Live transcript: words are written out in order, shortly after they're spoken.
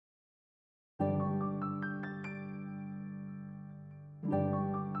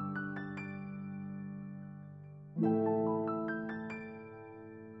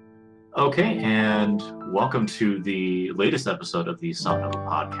Okay, and welcome to the latest episode of the Somnova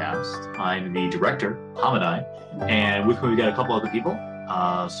Podcast. I'm the director, Hamadai, and with me we got a couple other people.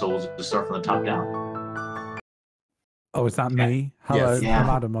 So we'll just start from the top down. Oh, is that me? Hello, Yes. Yeah. I'm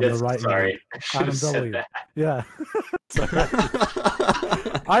Adam. I'm the writing Sorry, lead. I should Adam have said W. that. Yeah.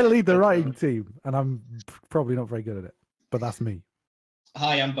 I lead the writing team, and I'm probably not very good at it, but that's me.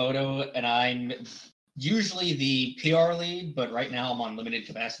 Hi, I'm Bodo, and I'm usually the PR lead, but right now I'm on limited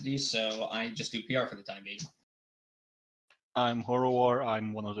capacity, so I just do PR for the time being. I'm Horror.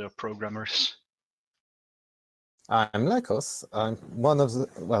 I'm one of the programmers. I'm Lycos. I'm one of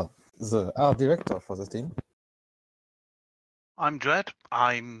the art director for the team. I'm Dread.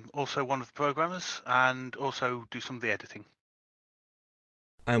 I'm also one of the programmers and also do some of the editing.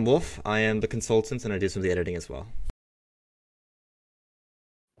 I'm Wolf. I am the consultant and I do some of the editing as well.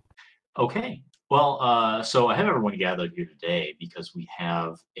 Okay, well, so I have everyone gathered here today because we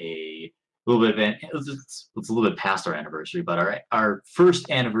have a little bit of it's a little bit past our anniversary, but our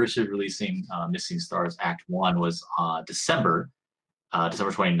first anniversary releasing Missing Stars Act 1 was December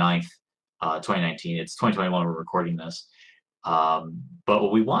 29th, 2019. It's 2021 we're recording this. But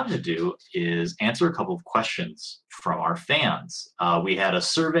what we wanted to do is answer a couple of questions from our fans. We had a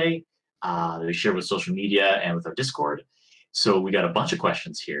survey that we shared with social media and with our Discord. So we got a bunch of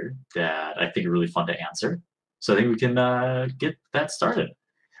questions here that I think are really fun to answer. So I think we can get that started.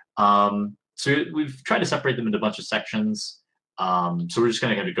 So we've tried to separate them into a bunch of sections. So we're just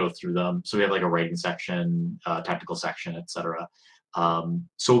going to go through them. So we have like a writing section, technical section, etc.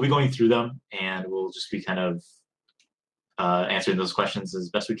 So we'll be going through them and we'll just be kind of answering those questions as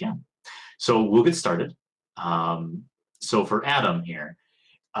best we can. So we'll get started. So for Adam here,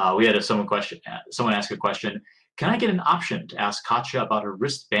 we had someone ask a question. Can I get an option to ask Katya about her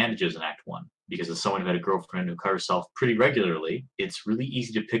wrist bandages in Act 1? Because as someone who had a girlfriend who cut herself pretty regularly, it's really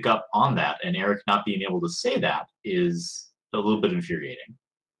easy to pick up on that. And Eric not being able to say that is a little bit infuriating.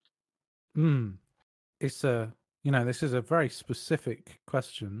 It's this is a very specific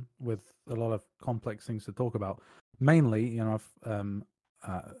question with a lot of complex things to talk about. Mainly,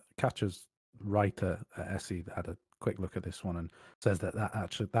 Katya's writer Essie had a quick look at this one and says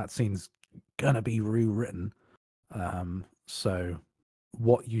that scene's gonna be rewritten. So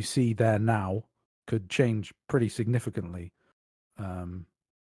what you see there now could change pretty significantly.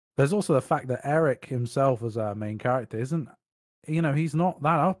 There's also the fact that Eric himself as our main character isn't, he's not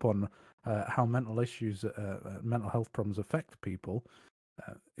that up on how mental health problems affect people.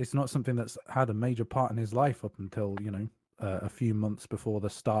 It's not something that's had a major part in his life up until, a few months before the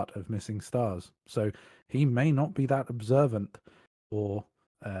start of Missing Stars. So he may not be that observant or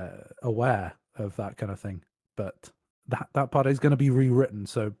aware of that kind of thing. But that part is going to be rewritten.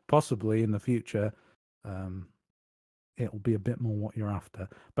 So possibly in the future, it will be a bit more what you're after.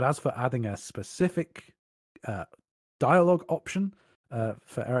 But as for adding a specific dialogue option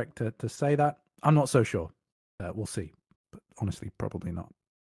for Eric to say that, I'm not so sure. We'll see. But honestly, probably not.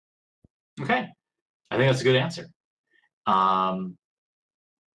 Okay, I think that's a good answer. We got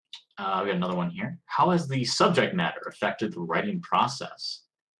another one here. How has the subject matter affected the writing process?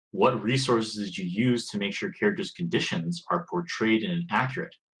 What resources did you use to make sure characters' conditions are portrayed in an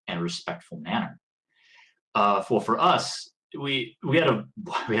accurate and respectful manner? For us, we had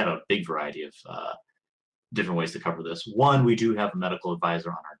a big variety of different ways to cover this. One, we do have a medical advisor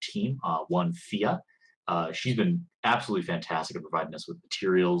on our team, one Thea. She's been absolutely fantastic at providing us with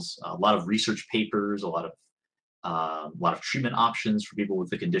materials, a lot of research papers, a lot of treatment options for people with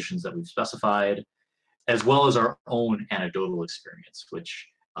the conditions that we've specified, as well as our own anecdotal experience, which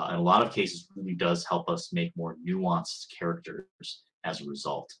in a lot of cases really does help us make more nuanced characters as a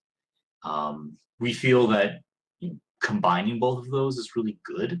result. We feel that combining both of those is really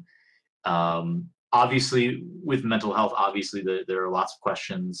good. Obviously, with mental health, there are lots of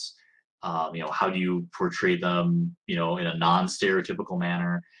questions. How do you portray them, in a non-stereotypical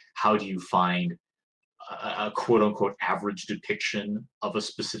manner? How do you find a quote-unquote average depiction of a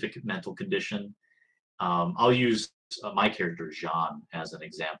specific mental condition? I'll use my character, Jean, as an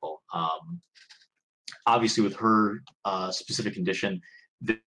example. Obviously, with her specific condition,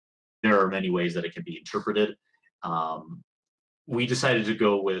 there are many ways that it can be interpreted. We decided to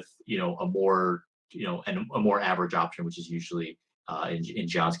go with, a more average option, which is usually, in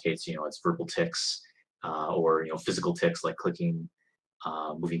John's case, it's verbal tics or, physical tics like clicking,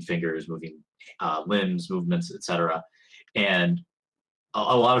 moving fingers, moving limbs, movements, etc. And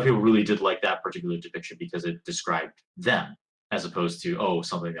a lot of people really did like that particular depiction because it described them as opposed to,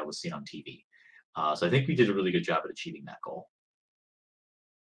 something that was seen on TV. So I think we did a really good job at achieving that goal.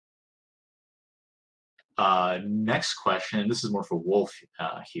 Next question, and this is more for Wolf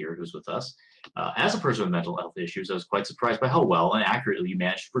here, who's with us. As a person with mental health issues, I was quite surprised by how well and accurately you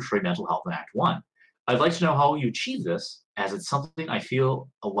managed to portray mental health in Act 1. I'd like to know how you achieve this, as it's something I feel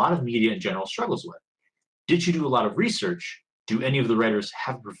a lot of media in general struggles with. Did you do a lot of research? Do any of the writers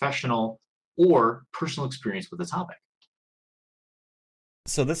have a professional or personal experience with the topic?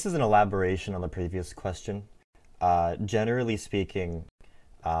 So this is an elaboration on the previous question. Generally speaking,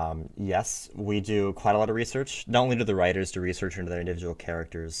 yes, we do quite a lot of research. Not only do the writers do research into their individual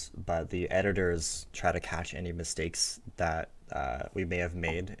characters, but the editors try to catch any mistakes that we may have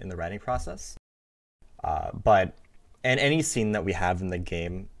made in the writing process. But in any scene that we have in the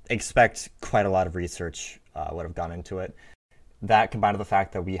game, expect quite a lot of research would have gone into it. That combined with the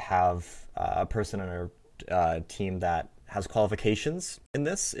fact that we have a person on our team that has qualifications in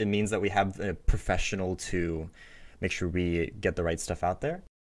this, it means that we have a professional to make sure we get the right stuff out there.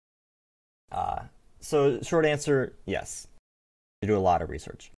 So short answer, yes. We do a lot of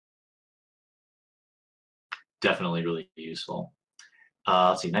research. Definitely really useful.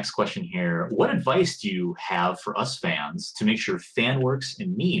 Let's see, next question here. What advice do you have for us fans to make sure fan works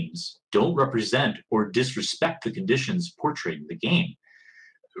and memes don't represent or disrespect the conditions portrayed in the game?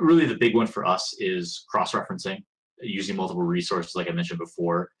 Really, the big one for us is cross-referencing, using multiple resources, like I mentioned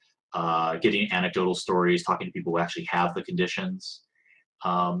before, getting anecdotal stories, talking to people who actually have the conditions.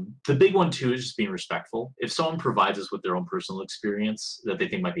 The big one, too, is just being respectful. If someone provides us with their own personal experience that they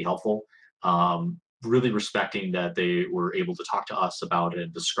think might be helpful, really respecting that they were able to talk to us about it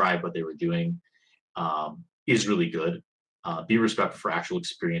and describe what they were doing is really good. Being respectful for actual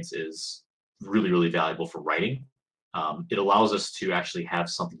experience is really, really valuable for writing. It allows us to actually have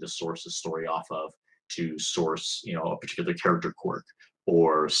something to source a story off of, to source, a particular character quirk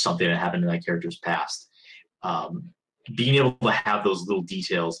or something that happened in that character's past. Being able to have those little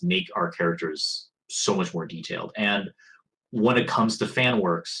details make our characters so much more detailed. And when it comes to fan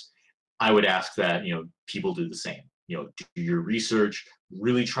works, I would ask that, people do the same. Do your research,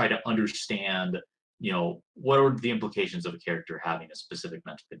 really try to understand, what are the implications of a character having a specific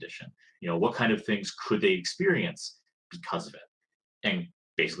mental condition? What kind of things could they experience because of it? And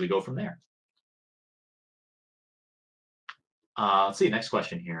basically go from there. Let's see, next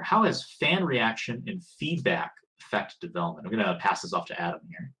question here. How has fan reaction and feedback affected development? I'm going to pass this off to Adam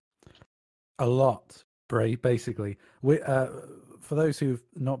here. A lot, basically. For those who've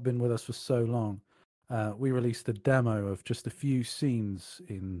not been with us for so long, we released a demo of just a few scenes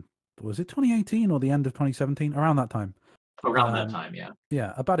in, was it 2018 or the end of 2017? Around that time. Around that time, yeah.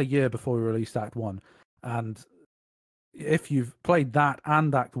 Yeah, about a year before we released Act 1. And if you've played that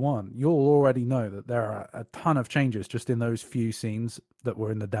and Act 1, you'll already know that there are a ton of changes just in those few scenes that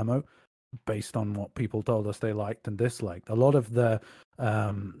were in the demo based on what people told us they liked and disliked. A lot of there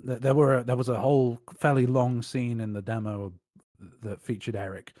was a whole fairly long scene in the demo that featured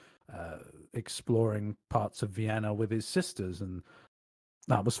Eric exploring parts of Vienna with his sisters, and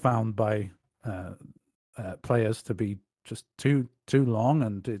that was found by players to be just too long,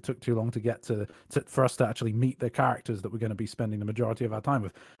 and it took too long to get for us to actually meet the characters that we're going to be spending the majority of our time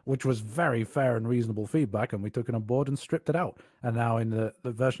with, which was very fair and reasonable feedback, and we took it on board and stripped it out. And now in the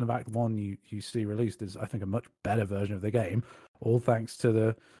version of Act 1 you see released is, I think, a much better version of the game, all thanks to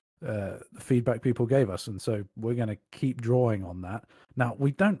the feedback people gave us. And so we're going to keep drawing on that. Now,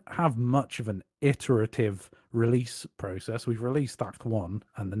 we don't have much of an iterative release process. We've released Act 1,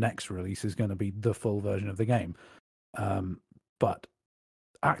 and the next release is going to be the full version of the game. But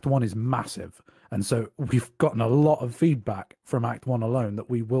Act 1 is massive, and so we've gotten a lot of feedback from Act 1 alone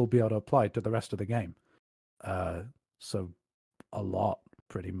that we will be able to apply to the rest of the game. So a lot,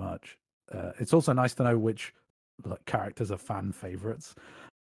 pretty much. It's also nice to know which characters are fan favorites.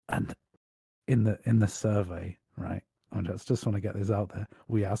 And in the survey, right? I just want to get this out there.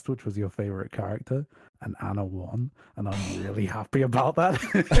 We asked which was your favorite character, and Anna won, and I'm really happy about that.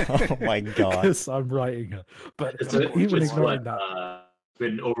 Oh my god! Because I'm writing her. But even ignoring that,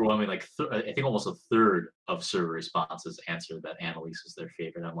 been overwhelming. I think almost a third of server responses answered that Annalise was their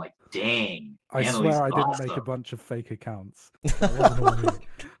favorite. I'm like, dang! I Annalise swear I didn't awesome. make a bunch of fake accounts. That wasn't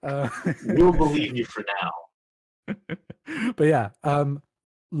all me. We'll believe you for now. But yeah,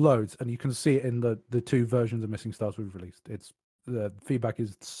 loads, and you can see it in the two versions of Missing Stars we've released. It's the feedback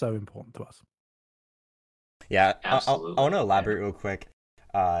is so important to us. Yeah, I Absolutely. want to elaborate real quick,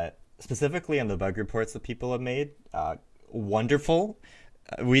 specifically on the bug reports that people have made. Wonderful.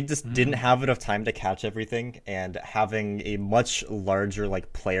 We just didn't have enough time to catch everything, and having a much larger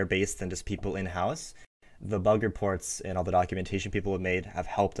player base than just people in house, the bug reports and all the documentation people have made have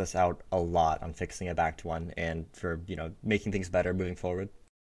helped us out a lot on fixing it back to one, and for making things better moving forward.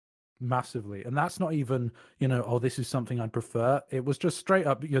 massively. And that's not even, oh, this is something I prefer. It was just straight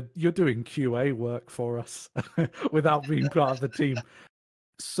up, you're doing QA work for us without being part of the team.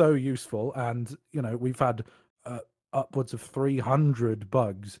 So useful. And, we've had upwards of 300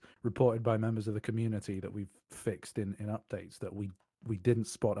 bugs reported by members of the community that we've fixed in updates that we didn't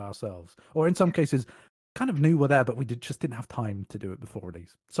spot ourselves. Or in some cases, kind of knew were there, but we just didn't have time to do it before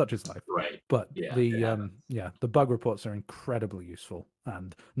release. Such is life. Right. But Yeah, the bug reports are incredibly useful,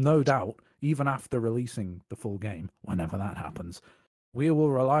 and no doubt, even after releasing the full game, whenever that happens, we will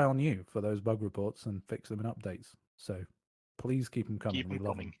rely on you for those bug reports and fix them in updates. So please keep them coming. Keep We them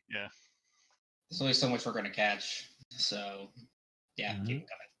love coming. them. Yeah. There's only so much we're going to catch. So, yeah, Mhm. keep them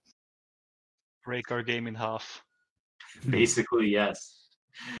coming. Break our game in half. Basically, yes.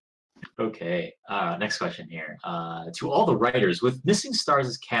 Okay, next question here. To all the writers, with Missing Stars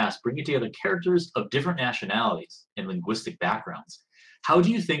as cast, bringing together characters of different nationalities and linguistic backgrounds, how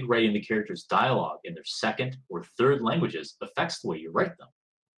do you think writing the characters' dialogue in their second or third languages affects the way you write them?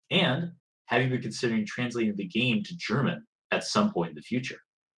 And have you been considering translating the game to German at some point in the future?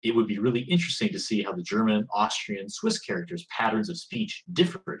 It would be really interesting to see how the German, Austrian, Swiss characters' patterns of speech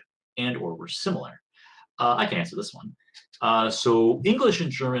differed and or were similar. I can answer this one. So English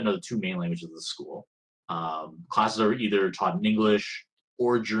and German are the two main languages of the school. Classes are either taught in English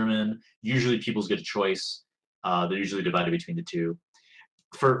or German. Usually pupils get a choice. They're usually divided between the two.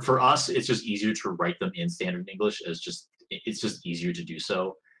 For us, it's just easier to write them in standard English. It's just easier to do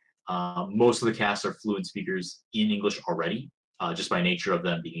so. Most of the cast are fluent speakers in English already, just by nature of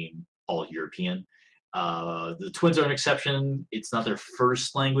them being all European. The twins are an exception. It's not their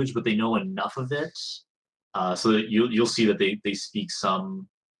first language, but they know enough of it. So that you'll see that they speak some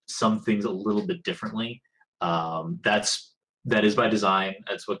things a little bit differently. That is by design.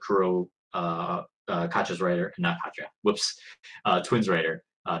 That's what Kuro, Katja's writer, not Katja, twins writer,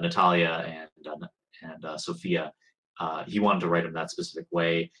 Natalia and Sophia. He wanted to write them that specific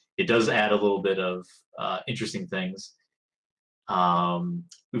way. It does add a little bit of interesting things.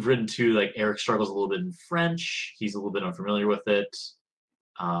 We've written too, like Eric struggles a little bit in French. He's a little bit unfamiliar with it.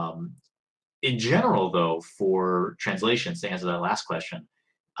 In general, though, for translations, to answer that last question,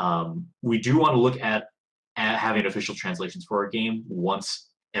 we do want to look at having official translations for our game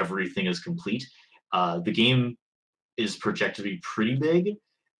once everything is complete. The game is projected to be pretty big.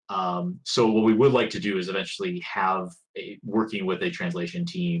 So what we would like to do is eventually have working with a translation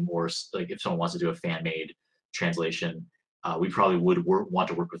team, or like if someone wants to do a fan-made translation, we probably would want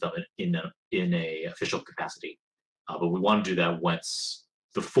to work with them in a official capacity. But we want to do that once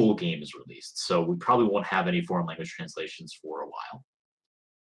the full game is released. So we probably won't have any foreign language translations for a while.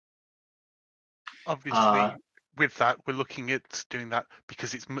 Obviously, with that, we're looking at doing that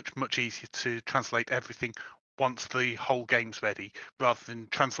because it's much easier to translate everything once the whole game's ready, rather than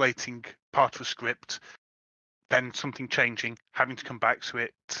translating part of a script, then something changing, having to come back to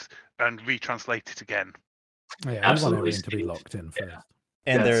it and retranslate it again. Yeah, Absolutely, we want everything to be Steve. locked in first.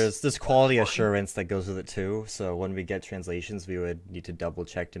 And That's- there's this quality that's fine. assurance that goes with it too. So when we get translations, we would need to double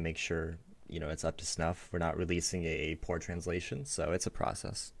check to make sure, it's up to snuff. We're not releasing a poor translation, so it's a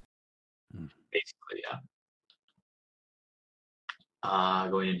process. Basically, yeah.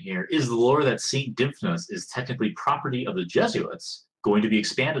 Going in here, is the lore that Saint Dimphnus is technically property of the Jesuits going to be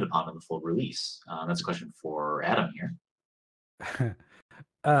expanded upon in the full release? That's a question for Adam here.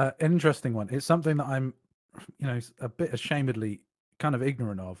 Interesting one. It's something that I'm, a bit ashamedly kind of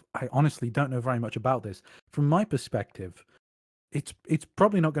ignorant of. I honestly don't know very much about this. From my perspective, it's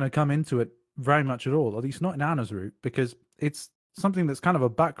probably not going to come into it very much at all, at least not in Anna's route, because it's something that's kind of a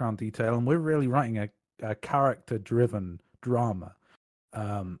background detail, and we're really writing a character-driven drama.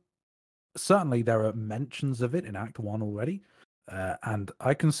 Certainly there are mentions of it in Act 1 already, and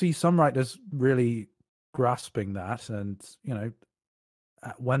I can see some writers really grasping that, and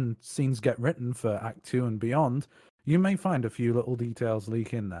when scenes get written for Act 2 and beyond, you may find a few little details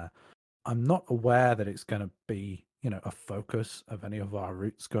leak in there. I'm not aware that it's going to be, a focus of any of our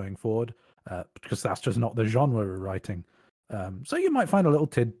routes going forward, because that's just not the genre we're writing. So you might find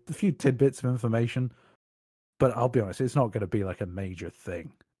a few tidbits of information, but I'll be honest, it's not going to be like a major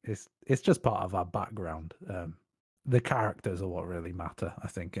thing. It's just part of our background. The characters are what really matter, I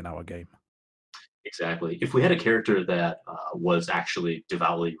think, in our game. Exactly. If we had a character that was actually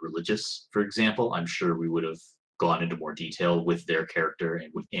devoutly religious, for example, I'm sure we would have gone into more detail with their character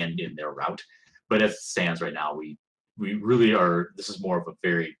and in their route. But as it stands right now, we really are. This is more of a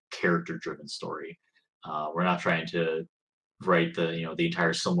very character-driven story. We're not trying to write the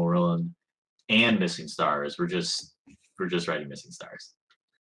entire Silmarillion and Missing Stars. We're just writing Missing Stars.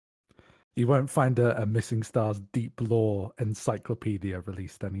 You won't find a Missing Stars deep lore encyclopedia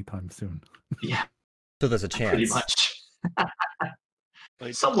released anytime soon. Yeah, So there's a pretty chance. much.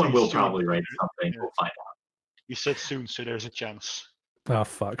 Like, Someone say will soon. probably write something. Yeah. We'll find out. You said soon, so there's a chance. Oh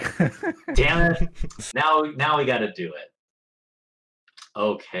fuck! Damn it! Now we got to do it.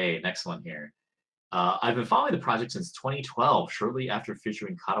 Okay, next one here. I've been following the project since 2012, shortly after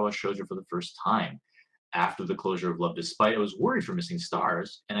featuring Karawa Shoujo for the first time. After the closure of Love Despite, I was worried for Missing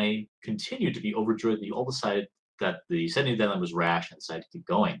Stars, and I continued to be overjoyed that you all decided that the setting deadline was rash and decided to keep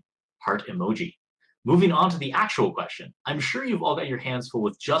going. Heart emoji. Moving on to the actual question. I'm sure you've all got your hands full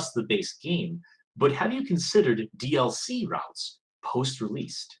with just the base game, but have you considered DLC routes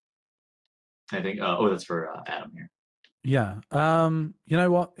post-released? I think, that's for Adam here. Yeah. You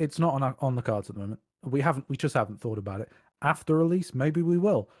know what? It's not on the cards at the moment. We just haven't thought about it. After release, maybe we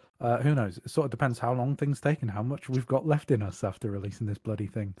will. Who knows? It sort of depends how long things take and how much we've got left in us after releasing this bloody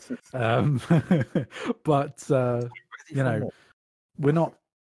thing. But you know, we're not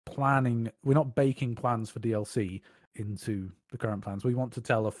baking plans for DLC into the current plans. We want to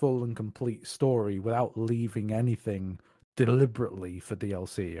tell a full and complete story without leaving anything deliberately for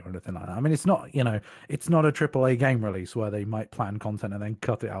DLC or anything like that. I mean, it's not, it's not a AAA game release where they might plan content and then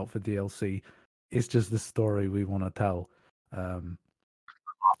cut it out for DLC. It's just the story we want to tell.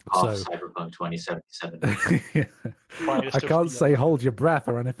 Cyberpunk 2077. I can't say hold your breath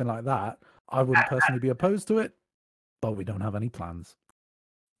or anything like that. I wouldn't personally be opposed to it, but we don't have any plans.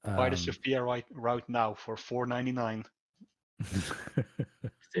 Buy the Sophia route now for $4.99.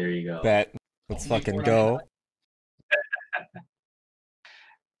 There you go. Bet. Let's fucking go.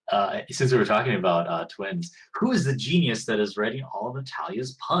 Since we were talking about twins, who is the genius that is writing all of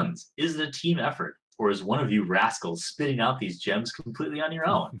Natalia's puns? Is it a team effort, or is one of you rascals spitting out these gems completely on your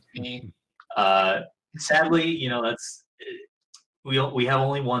own? Sadly, that's we have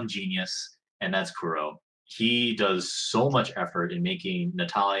only one genius, and that's Kuro. He does so much effort in making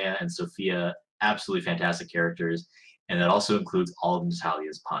Natalia and Sophia absolutely fantastic characters, and that also includes all of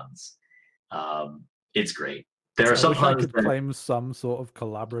Natalia's puns. It's great. There are some I could claim some sort of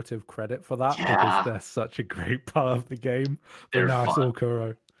collaborative credit for that because they're such a great part of the game. They're fun. It's all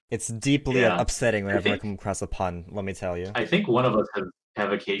Kuro. It's deeply upsetting whenever I come across a pun, let me tell you. I think one of us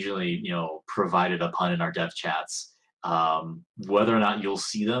have occasionally, provided a pun in our dev chats. Whether or not you'll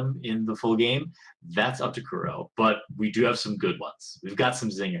see them in the full game, that's up to Kuro. But we do have some good ones. We've got some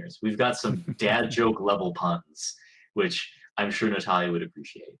zingers. We've got some dad joke level puns, which I'm sure Natalia would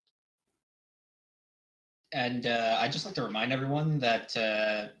appreciate. And I'd just like to remind everyone that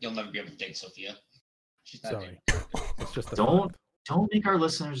you'll never be able to date Sophia. She's not Sorry. It's just don't make our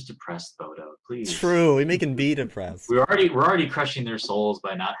listeners depressed, Bodo, please. True, we make them be depressed. We're already crushing their souls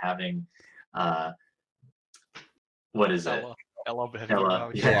by not having what is it? Ella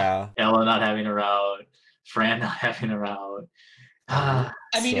not having a route. Fran not having a route. I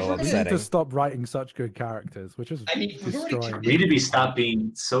mean, So if we're We gonna, need to stop writing such good characters, which is destroying. We need to be stop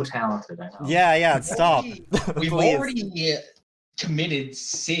being so talented. I know. Yeah, stop. we've Please. already committed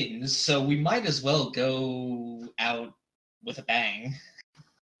sins, so we might as well go out with a bang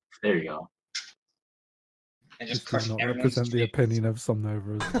There you go. and This just crush does not everyone's represent the dreams. opinion of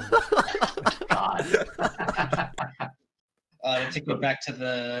Somnova. God. To take me back to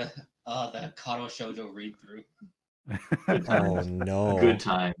the Kato Shoujo read through. Oh no. Good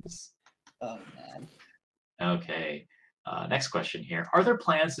times. Oh man. Okay. Next question here. Are there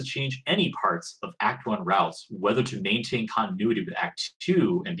plans to change any parts of Act 1 routes, whether to maintain continuity with Act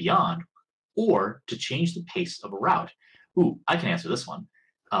 2 and beyond, or to change the pace of a route? Ooh, I can answer this one.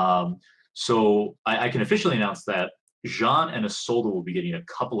 So I can officially announce that Jean and Isolde will be getting a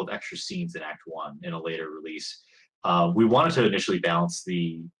couple of extra scenes in Act 1 in a later release. We wanted to initially balance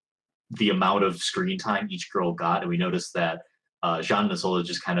the amount of screen time each girl got, and we noticed that Jean and Isolde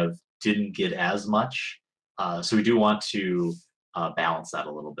just kind of didn't get as much. So we do want to balance that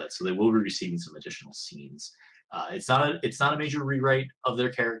a little bit. So they will be receiving some additional scenes. It's not a major rewrite of their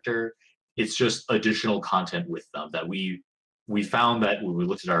character. It's just additional content with them that we found that when we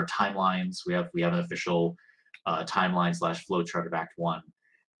looked at our timelines, we have an official timeline / flow chart of Act 1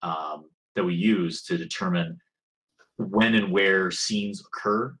 that we use to determine when and where scenes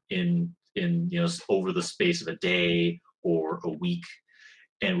occur in over the space of a day or a week,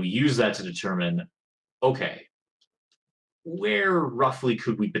 and we use that to determine, okay, where roughly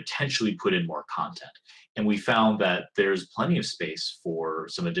could we potentially put in more content? And we found that there's plenty of space for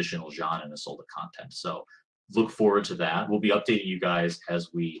some additional Jean and Isolde content. So look forward to that. We'll be updating you guys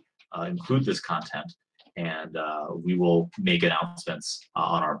as we include this content, and we will make announcements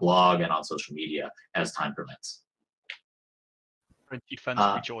on our blog and on social media as time permits. Defense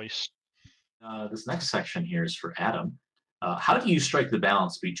rejoice. This next section here is for Adam. How do you strike the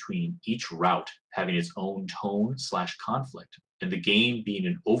balance between each route having its own tone/conflict and the game being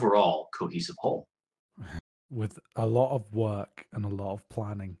an overall cohesive whole? With a lot of work and a lot of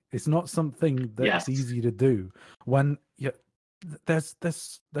planning. It's not something that's Yes. easy to do when there's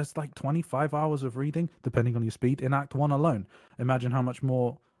like 25 hours of reading, depending on your speed, in Act 1 alone. Imagine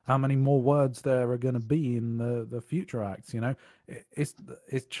how many more words there are going to be in the future acts.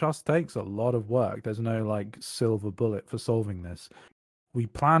 It just takes a lot of work. There's no like silver bullet for solving this. We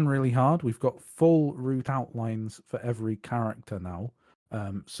plan really hard. We've got full route outlines for every character now,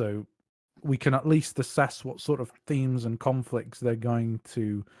 so we can at least assess what sort of themes and conflicts they're going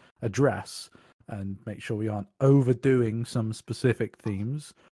to address and make sure we aren't overdoing some specific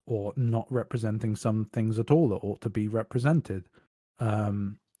themes or not representing some things at all that ought to be represented.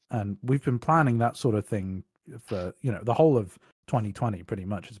 And we've been planning that sort of thing for, the whole of 2020 pretty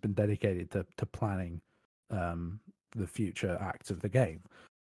much has been dedicated to planning the future acts of the game.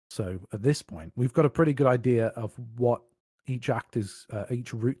 So at this point, we've got a pretty good idea of what each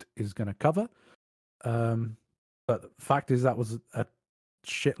route is going to cover. But the fact is that was a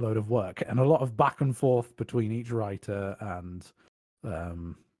shitload of work and a lot of back and forth between each writer, and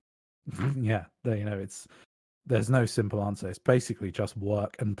there's no simple answer. It's basically just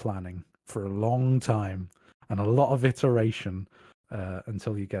work and planning for a long time and a lot of iteration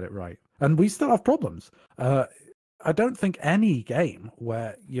until you get it right. And we still have problems. I don't think any game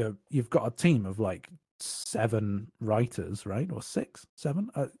where you've got a team of like 7 writers, right, or 6, 7,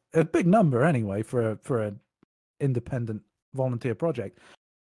 a big number anyway for an independent volunteer project.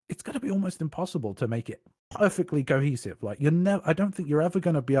 It's going to be almost impossible to make it perfectly cohesive. Like I don't think you're ever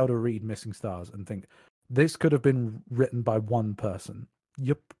going to be able to read Missing Stars and think this could have been written by one person.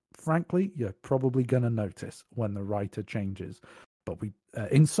 Frankly, you're probably going to notice when the writer changes. But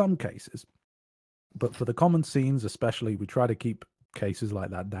in some cases, but for the common scenes especially, we try to keep cases like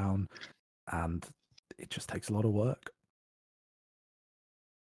that down, and it just takes a lot of work.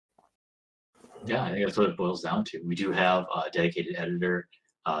 Yeah, I think that's what it boils down to. We do have a dedicated editor,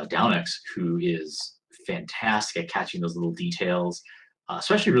 Downex, who is fantastic at catching those little details,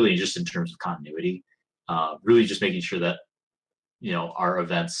 especially really just in terms of continuity. Really just making sure that, our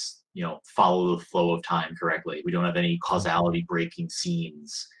events, follow the flow of time correctly. We don't have any causality breaking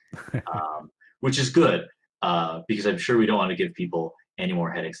scenes, which is good, because I'm sure we don't want to give people any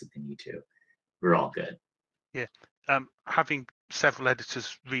more headaches that they need to. We're all good. Yeah. Having several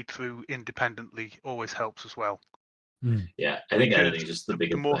editors read through independently always helps as well. Yeah, I think editing is just the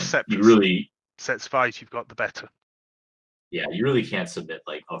biggest The more thing. separate sets files you've got, the better. Yeah, you really can't submit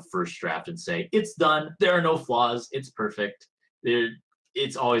like a first draft and say it's done. There are no flaws. It's perfect.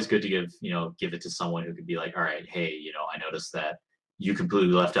 It's always good to give it to someone who could be like, all right, hey, I noticed that you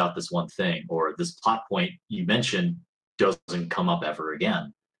completely left out this one thing, or this plot point you mentioned doesn't come up ever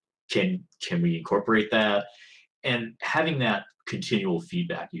again. Can we incorporate that? And having that continual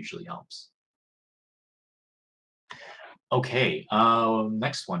feedback usually helps. Okay,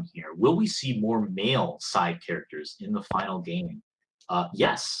 next one here. Will we see more male side characters in the final game?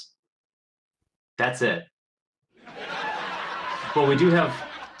 Yes. That's it. But we do have,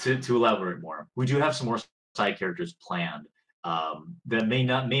 to elaborate more, we do have some more side characters planned that may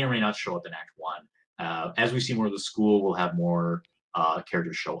or may not show up in Act 1. As we see more of the school, we'll have more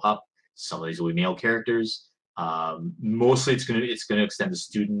characters show up. Some of these will be male characters. Mostly it's gonna extend to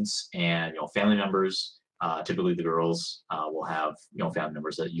students and family members. Typically the girls will have family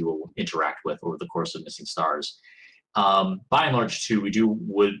members that you will interact with over the course of Missing Stars. By and large too, we do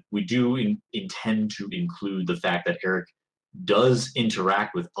intend to include the fact that Eric does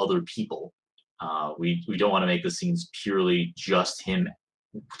interact with other people. We don't want to make the scenes purely just him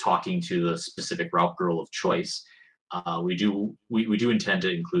talking to the specific route girl of choice. We do intend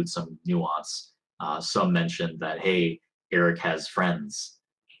to include some nuance. Some mentioned that, hey, Eric has friends,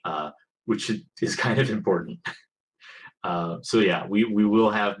 which is kind of important. So yeah, we will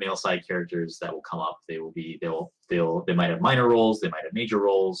have male side characters that will come up. They might have minor roles, they might have major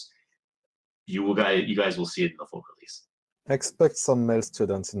roles. You guys will see it in the full release. Expect some male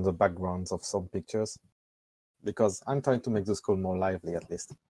students in the backgrounds of some pictures, because I'm trying to make the school more lively at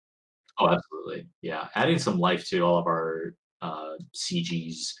least. Oh, absolutely. Yeah, adding some life to all of our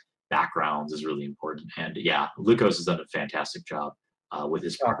CG's backgrounds is really important. And yeah, Lucas has done a fantastic job with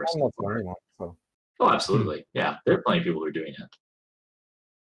his progress. I'm not the only one, so. Oh, absolutely. Yeah, there are plenty of people who are doing it.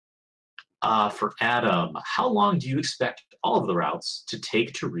 For Adam, how long do you expect all of the routes to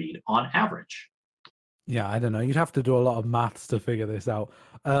take to read on average? Yeah, I don't know. You'd have to do a lot of maths to figure this out.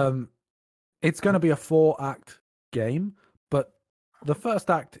 It's going to be a 4-act game, but the first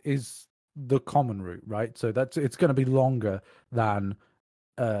act is the common route, right? So it's going to be longer than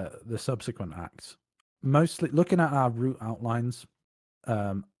the subsequent acts. Mostly looking at our route outlines,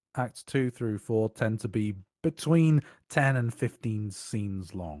 acts 2 through 4 tend to be between 10 and 15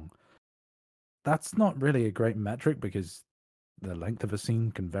 scenes long. That's not really a great metric because the length of a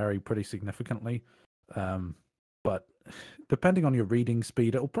scene can vary pretty significantly. But depending on your reading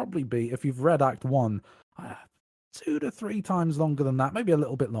speed, it'll probably be, if you've read Act 1, 2 to 3 times longer than that, maybe a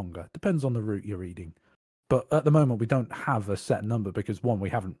little bit longer. Depends on the route you're reading. But at the moment, we don't have a set number because, one, we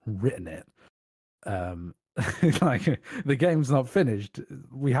haven't written it. Like, the game's not finished.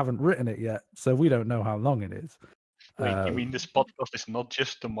 We haven't written it yet, so we don't know how long it is. Wait, you mean this podcast is not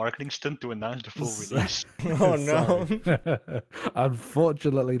just a marketing stunt to announce the full release? Oh no! Sorry.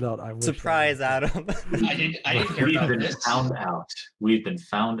 Unfortunately not. I wish Surprise, that was. Adam. I didn't hear We've about been this. found out. We've been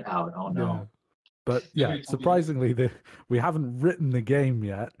found out. Oh no. Yeah. But yeah, surprisingly, we haven't written the game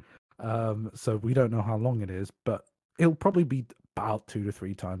yet, so we don't know how long it is. But it'll probably be about 2 to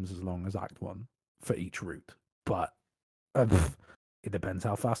 3 times as long as Act 1 for each route. But it depends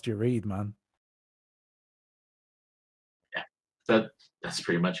how fast you read, man. That's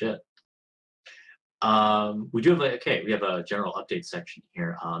pretty much it. We do have we have a general update section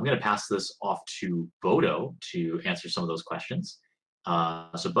here. I'm going to pass this off to Bodo to answer some of those questions.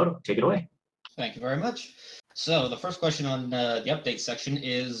 So Bodo, take it away. Thank you very much. So the first question on the update section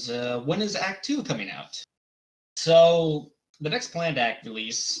is, when is Act 2 coming out? So the next planned Act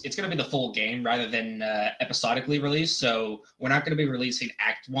release, it's going to be the full game rather than episodically released. So we're not going to be releasing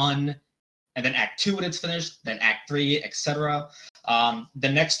Act 1 and then Act 2 when it's finished, then Act 3, etc. The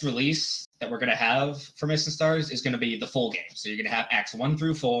next release that we're going to have for Missing Stars is going to be the full game. So you're going to have Acts 1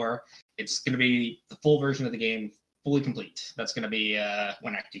 through 4. It's going to be the full version of the game, fully complete. That's going to be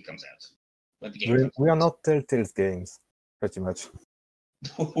when Act 2 comes out. When the game We are not Telltale's games, pretty much.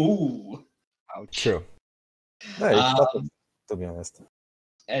 Ooh. Ouch. True. No, it's not, to be honest.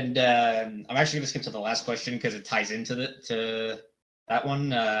 And I'm actually going to skip to the last question because it ties into that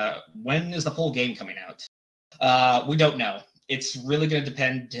one. When is the full game coming out? We don't know. It's really going to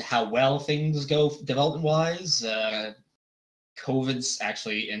depend how well things go development-wise. COVID's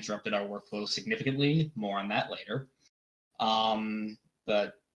actually interrupted our workflow significantly. More on that later.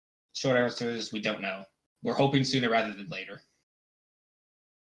 But short answer is we don't know. We're hoping sooner rather than later.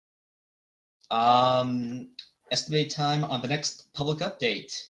 Estimated time on the next public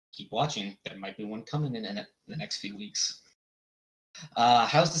update. Keep watching. There might be one coming in the next few weeks.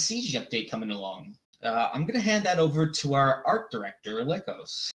 How's the CG update coming along? I'm going to hand that over to our art director,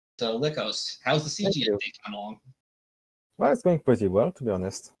 Likos. So, Likos, how's the CG update coming along? Well, it's going pretty well, to be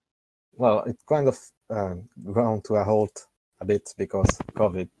honest. Well, it kind of ground to a halt a bit because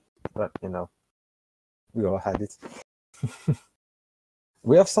COVID, but we all had it.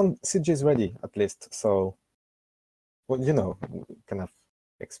 We have some CGs ready, at least, so, well, we kind of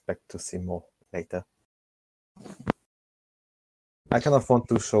expect to see more later. I kind of want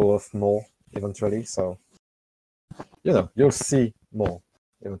to show off more eventually, so you'll see more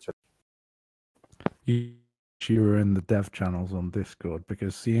eventually. You were in the dev channels on Discord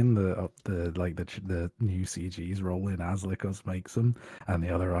because seeing the new CGs roll in as Likos makes them and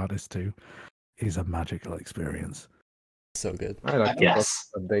the other artists too is a magical experience. So good. I like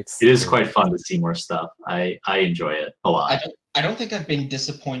Yes, updates. it is quite fun to see more stuff. I enjoy it a lot. I don't think I've been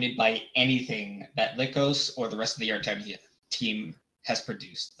disappointed by anything that Likos or the rest of the art team has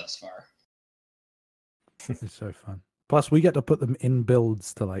produced thus far. It's so fun. Plus, we get to put them in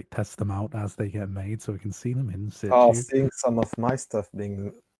builds to test them out as they get made, so we can see them in situ. Oh, seeing some of my stuff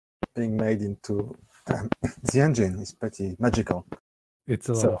being made into the engine is pretty magical. It's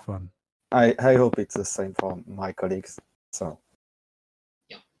a lot of fun. I hope it's the same for my colleagues. So,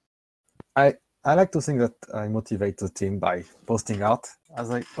 yeah, I like to think that I motivate the team by posting art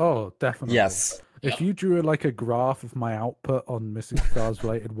Oh, definitely. Yes. If you drew a graph of my output on Missing Stars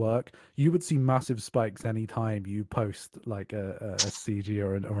related work, you would see massive spikes anytime you post a CG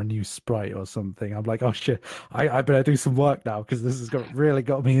or a new sprite or something. I'm like, oh shit, I better do some work now because this has really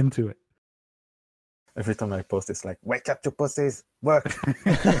got me into it. Every time I post, it's like, wake up, you pussies, work.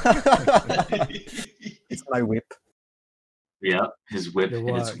 It's my whip. Yeah, his whip,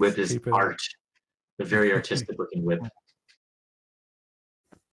 and his whip is art. A very artistic looking whip.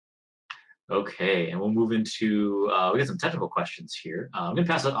 Okay, and we'll move into, we got some technical questions here. I'm going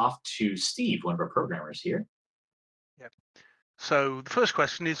to pass it off to Steve, one of our programmers here. Yep. So the first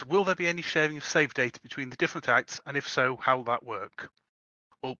question is, will there be any sharing of save data between the different acts, and if so, how will that work?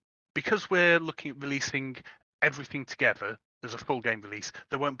 Well, because we're looking at releasing everything together, as a full game release,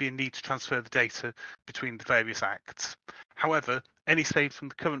 there won't be a need to transfer the data between the various acts. However, any saves from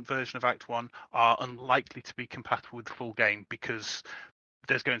the current version of Act 1 are unlikely to be compatible with the full game because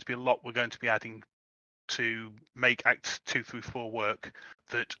there's going to be a lot we're going to be adding to make Acts 2 through 4 work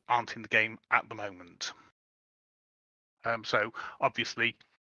that aren't in the game at the moment. So obviously,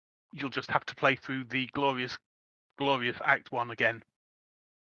 you'll just have to play through the glorious Act 1 again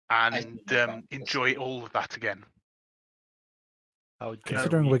and enjoy all of that again.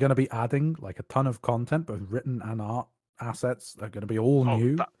 Considering we're going to be adding like a ton of content, both written and art assets, are going to be all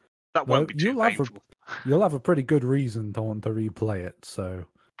new. That won't be too painful. You'll have a pretty good reason to want to replay it, so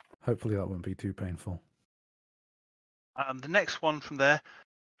hopefully that won't be too painful. The next one from there,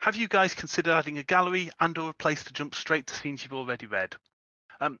 have you guys considered adding a gallery and/or a place to jump straight to scenes you've already read?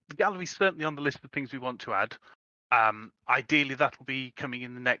 The gallery is certainly on the list of things we want to add. Ideally, that will be coming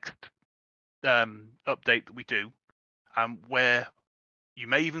in the next update that we do, where you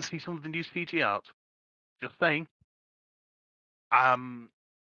may even see some of the new CG art. Just saying.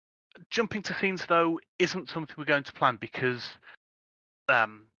 Jumping to scenes, though, isn't something we're going to plan because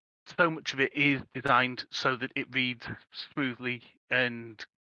so much of it is designed so that it reads smoothly and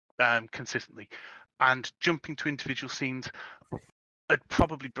consistently. And jumping to individual scenes would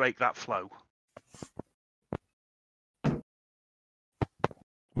probably break that flow.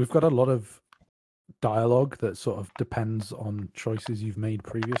 We've got a lot of dialogue that sort of depends on choices you've made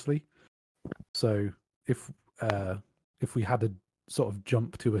previously. So if we had a sort of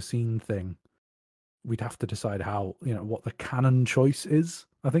jump to a scene thing, we'd have to decide how, what the canon choice is,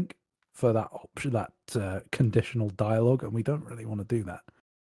 I think, for that option, that conditional dialogue, and we don't really want to do that.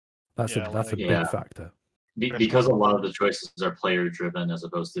 That's a big factor. Because a lot of the choices are player driven as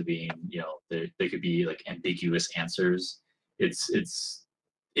opposed to being, they could be like ambiguous answers.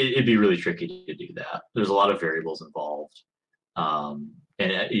 It'd be really tricky to do that. There's a lot of variables involved. And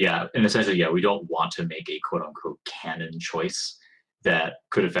essentially, we don't want to make a quote unquote canon choice that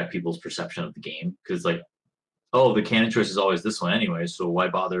could affect people's perception of the game. Because the canon choice is always this one anyway, so why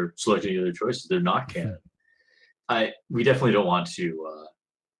bother selecting the other choices? They're not canon. We definitely don't want to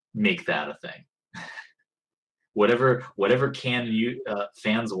make that a thing. Whatever canon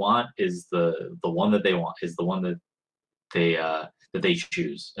fans want is the one that they want, is the one that they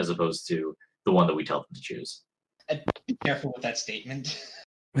choose, as opposed to the one that we tell them to choose. Be careful with that statement.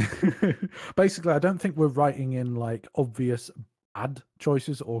 Basically, I don't think we're writing in like obvious bad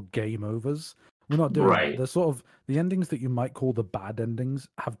choices or game overs. We're not doing that. The sort of the endings that you might call the bad endings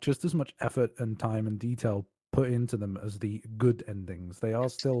have just as much effort and time and detail put into them as the good endings. They are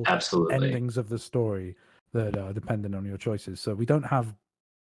still endings of the story that are dependent on your choices. So we don't have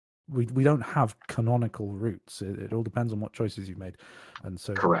canonical routes. It all depends on what choices you've made, and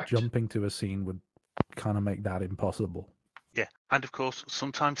so jumping to a scene would kind of make that impossible. Yeah, and of course,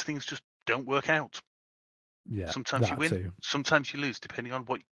 sometimes things just don't work out. Yeah, sometimes you win, sometimes you lose, depending on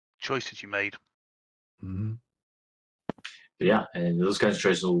what choices you made. Mm-hmm. Yeah, and those kinds of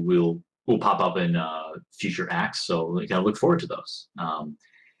choices will pop up in future acts, so you gotta look forward to those.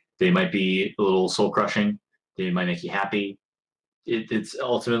 They might be a little soul crushing. They might make you happy. It's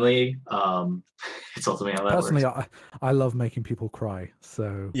ultimately how that Personally, works. I love making people cry.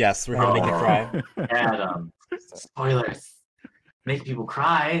 So yes, we're here to make you cry. Adam, spoilers. Make people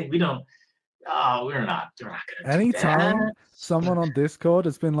cry. We don't. Oh, we're not gonna. Anytime someone on Discord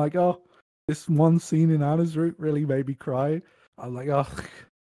has been like, "Oh, this one scene in Anna's Route really made me cry," I'm like, "Oh,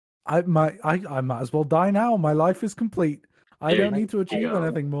 I might as well die now. My life is complete. I don't need to achieve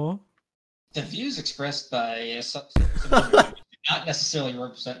anything more." The views expressed by do not necessarily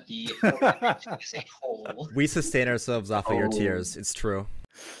represent the as a whole. We sustain ourselves off of your tears. It's true.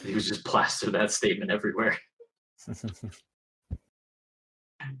 You just plaster that statement everywhere.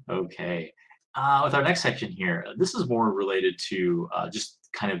 Okay. With our next section here, this is more related to just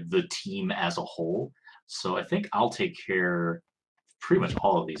kind of the team as a whole. So I think I'll take care of pretty much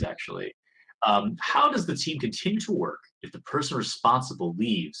all of these, actually. How does the team continue to work if the person responsible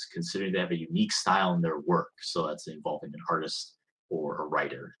leaves, considering they have a unique style in their work? So that's involving an artist or a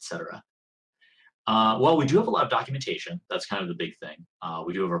writer, etc. Well, we do have a lot of documentation. That's kind of the big thing.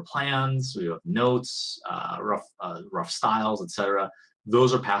 We do have our plans, we have notes, rough styles, etc.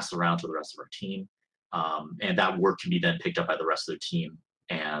 Those are passed around to the rest of our team, and that work can be then picked up by the rest of the team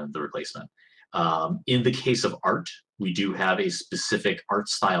and the replacement. In the case of art, we do have a specific art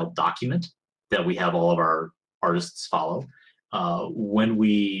style document that we have all of our artists follow. When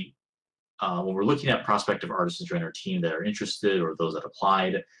we're looking at prospective artists to join our team that are interested or those that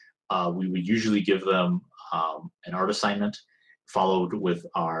applied, we would usually give them an art assignment followed with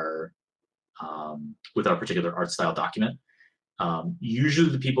our particular art style document. Usually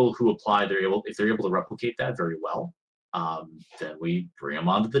the people who apply, if they're able to replicate that very well, then we bring them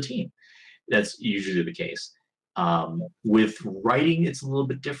onto the team. That's usually the case. With writing, it's a little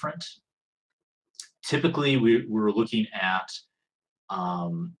bit different. Typically, we're looking at,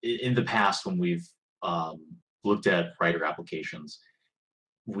 in the past when we've looked at writer applications,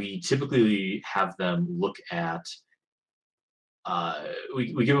 we typically have them look at,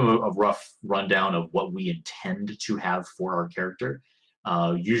 we give them a rough rundown of what we intend to have for our character,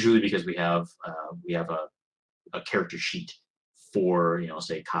 usually because we have a character sheet for,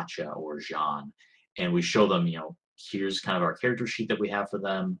 say Katya or Jean, and we show them, here's kind of our character sheet that we have for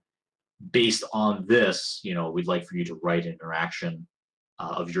them. Based on this, we'd like for you to write an interaction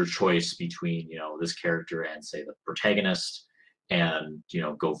of your choice between, this character and, say, the protagonist, and,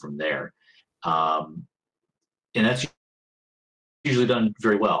 go from there. And that's usually done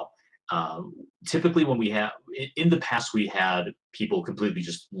very well. Typically when in the past, we had people completely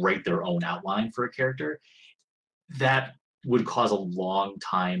just write their own outline for a character. That would cause a long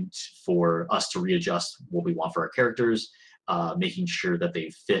time for us to readjust what we want for our characters, making sure that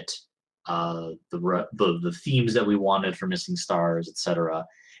they fit the themes that we wanted for Missing Stars, etc.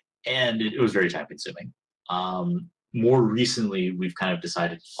 And it was very time consuming. More recently, we've kind of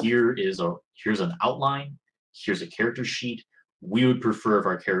decided here's an outline, here's a character sheet. We would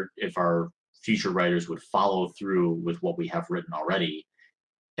prefer if our future writers would follow through with what we have written already,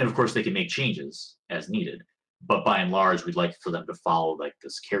 and of course they can make changes as needed. But by and large, we'd like for them to follow like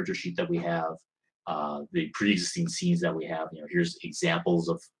this character sheet that we have, the pre-existing scenes that we have. Here's examples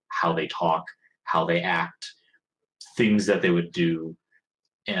of how they talk, how they act, things that they would do,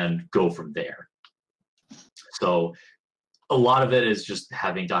 and go from there. So a lot of it is just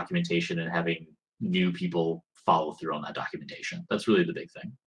having documentation and having new people follow through on that documentation. That's really the big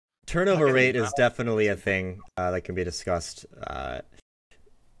thing. Turnover rate is definitely a thing that can be discussed,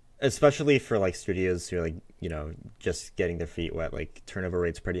 especially for like studios who are like, just getting their feet wet. Like turnover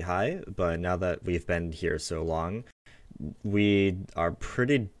rate's pretty high, but now that we've been here so long, we are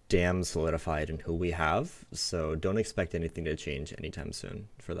pretty damn solidified in who we have. So don't expect anything to change anytime soon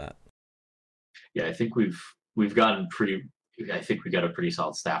for that. Yeah, I think we've gotten I think we got a pretty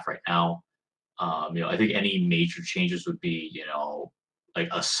solid staff right now. I think any major changes would be, like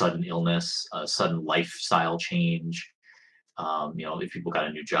a sudden illness, a sudden lifestyle change. If people got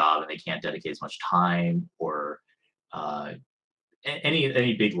a new job and they can't dedicate as much time, or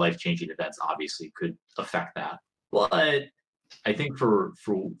any big life-changing events obviously could affect that. But I think for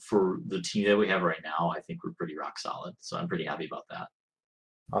the team that we have right now, I think we're pretty rock solid. So I'm pretty happy about that.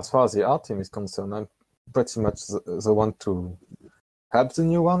 As far as the art team is concerned, I'm pretty much the one to help the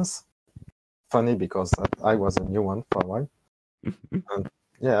new ones. Funny because I was a new one for a while. And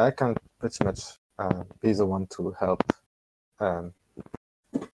yeah, I can pretty much be the one to help the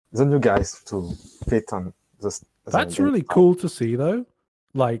new guys to fit on this. That's really cool to see, though.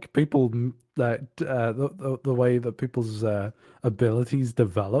 Like people that the way that people's abilities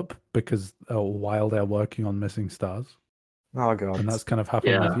develop because while they're working on Missing Stars. Oh god! And that's kind of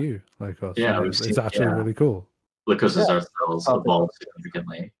happened with you, like us. Yeah, it's actually really cool. Because ourselves evolved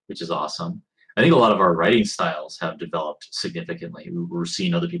significantly, which is awesome. I think a lot of our writing styles have developed significantly. We're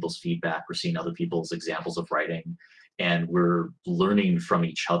seeing other people's feedback, we're seeing other people's examples of writing, and we're learning from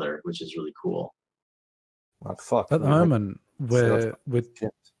each other, which is really cool. What fuck? At the moment, we're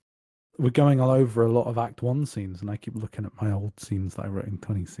going all over a lot of Act 1 scenes, and I keep looking at my old scenes that I wrote in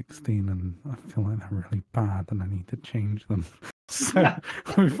 2016, and I feel like they're really bad, and I need to change them. So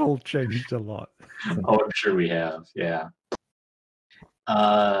we've all changed a lot. Oh, I'm sure we have, yeah.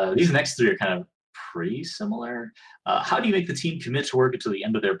 These next three are kind of pretty similar. How do you make the team commit to work until the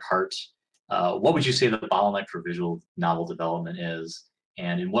end of their part? What would you say the bottleneck for visual novel development is?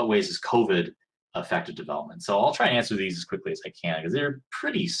 And in what ways has COVID affected development? So I'll try and answer these as quickly as I can because they're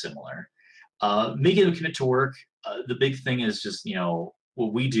pretty similar. Making them commit to work, the big thing is just,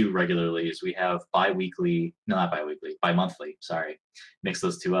 what we do regularly is we have bi-monthly, sorry, mix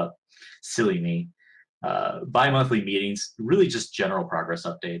those two up, silly me. Bi-monthly meetings, really just general progress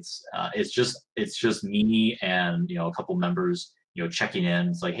updates. It's just me and a couple members checking in.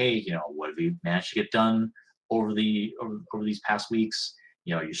 It's like, hey, what have you managed to get done over these past weeks?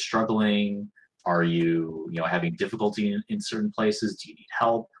 Are you struggling? Are you having difficulty in certain places? Do you need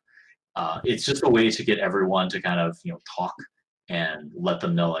help? It's just a way to get everyone to kind of talk and let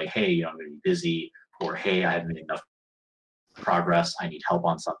them know, like, hey, I'm going to be busy, or hey, I haven't made enough progress, I need help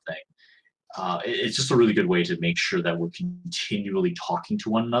on something. It's just a really good way to make sure that we're continually talking to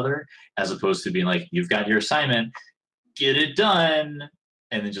one another, as opposed to being like, you've got your assignment, get it done,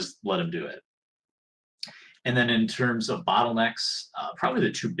 and then just let them do it. And then in terms of bottlenecks, probably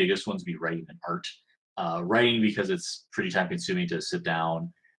the two biggest ones would be writing and art. Writing because it's pretty time consuming to sit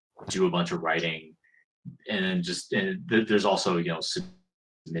down, do a bunch of writing, and then there's also, you know,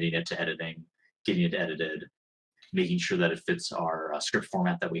 submitting it to editing, getting it edited, making sure that it fits our script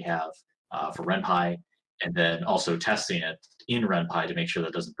format that we have for RenPy, and then also testing it in RenPy to make sure that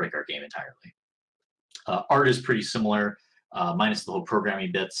it doesn't break our game entirely. Art is pretty similar, minus the whole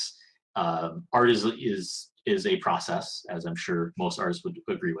programming bits. Art is a process, as I'm sure most artists would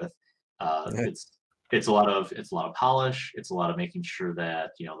agree with. It's a lot of polish. It's a lot of making sure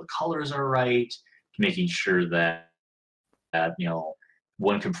that, you know, the colors are right, making sure that you know,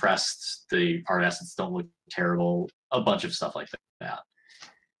 when compressed, the art assets don't look terrible. A bunch of stuff like that.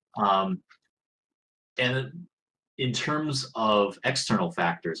 And in terms of external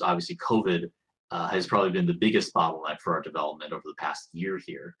factors, obviously COVID has probably been the biggest bottleneck for our development over the past year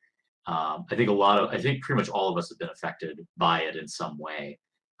here. I think pretty much all of us have been affected by it in some way.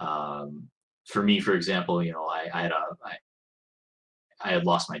 For me, for example, you know, I had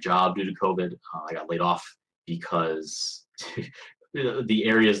lost my job due to COVID. I got laid off because the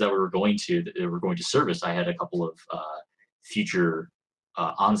areas that we were going to service, I had a couple of future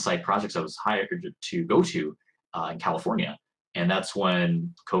on-site projects I was hired to go to in California. And that's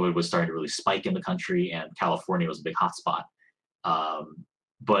when COVID was starting to really spike in the country, and California was a big hotspot.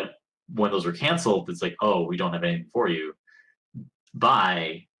 But when those were canceled, it's like, oh, we don't have anything for you.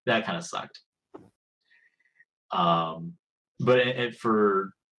 Bye. That kind of sucked. But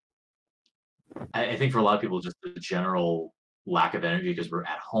I think for a lot of people, just the general lack of energy because we're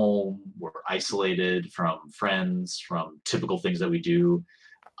at home, we're isolated from friends, from typical things that we do.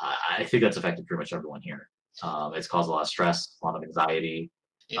 I think that's affected pretty much everyone here. It's caused a lot of stress, a lot of anxiety,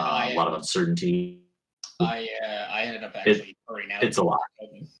 a lot of uncertainty. I ended up actually burning out. It's a lot.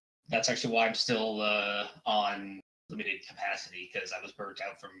 That's actually why I'm still on limited capacity, because I was burnt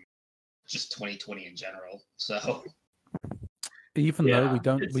out from just 2020 in general. So even though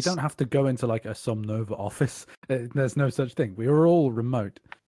we don't have to go into like a Somnova office, there's no such thing. We were all remote.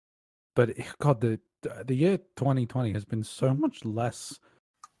 But God, the year 2020 has been so much less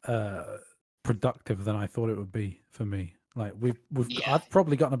productive than I thought it would be for me. Like I've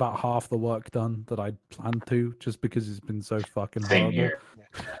probably gotten about half the work done that I planned to, just because it's been so fucking horrible. Here.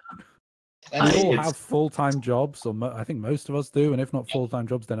 We all have full-time jobs, or I think most of us do, and if not full-time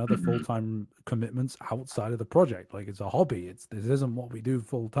jobs, then other full-time commitments outside of the project. Like, it's a hobby. This isn't what we do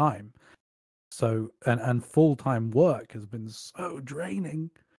full-time. So, and full-time work has been so draining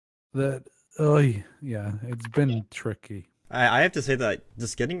that, it's been tricky. I have to say that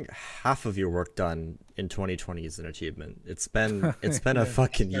just getting half of your work done in 2020 is an achievement. It's been a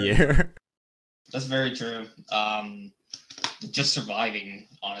fucking year. That's very true. Just surviving,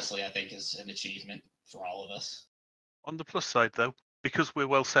 honestly, I think is an achievement for all of us. On the plus side, though, because we're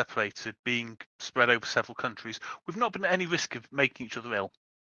well separated, being spread over several countries, we've not been at any risk of making each other ill.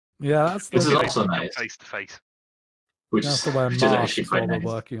 Yeah, this is also nice. Face to face. Which is actually quite while nice.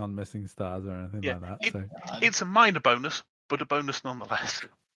 we're working on Missing Stars or anything like that. So It's a minor bonus, but a bonus nonetheless.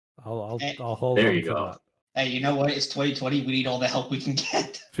 I'll hold there on you to go. that. Hey, you know what? It's 2020. We need all the help we can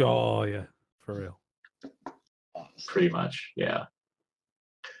get. Oh yeah, for real. Pretty much, yeah.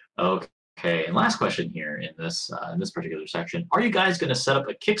 Okay, and last question here in this particular section: are you guys going to set up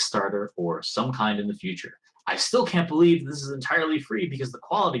a Kickstarter or some kind in the future? I still can't believe this is entirely free because the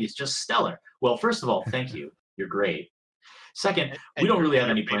quality is just stellar. Well, first of all, thank you. You're great. Second, we don't really have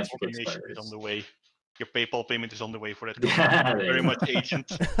any plans for Kickstarters. Is on the way. Your PayPal payment is on the way for it. Yeah, Very much,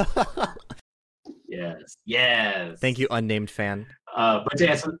 agent. Yes. Thank you, unnamed fan. But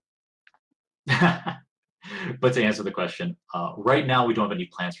to answer the question, right now we don't have any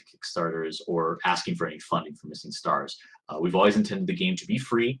plans for Kickstarters or asking for any funding for Missing Stars. We've always intended the game to be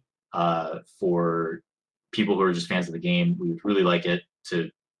free for people who are just fans of the game. We would really like it to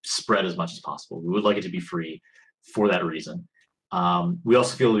spread as much as possible. We would like it to be free for that reason. We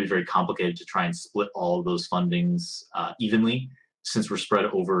also feel it would be very complicated to try and split all of those fundings evenly, since we're spread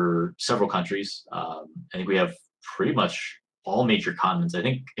over several countries. I think we have pretty much all major continents, I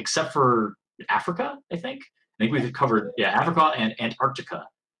think, except for Africa, I think we've covered, Africa and Antarctica.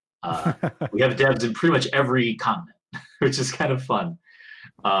 We have devs in pretty much every continent, which is kind of fun.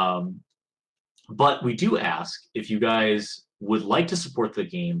 But we do ask if you guys would like to support the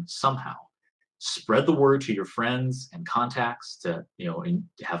game somehow. Spread the word to your friends and contacts to, and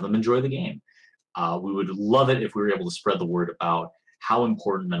have them enjoy the game. We would love it if we were able to spread the word about how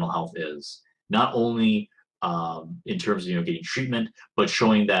important mental health is, not only in terms of getting treatment, but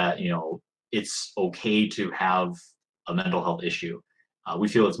showing that it's okay to have a mental health issue. We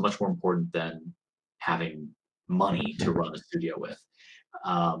feel it's much more important than having money to run a studio with.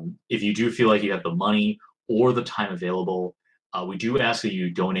 If you do feel like you have the money or the time available, we do ask that you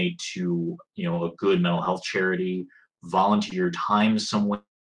donate to a good mental health charity, volunteer your time somewhere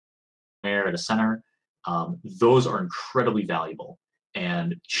at a center. Those are incredibly valuable.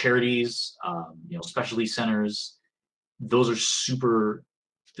 And charities, specialty centers, those are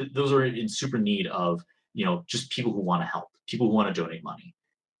in super need of just people who want to help, people who want to donate money.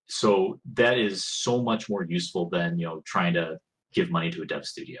 So that is so much more useful than trying to give money to a dev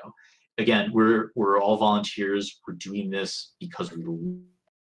studio. Again, we're all volunteers. We're doing this because we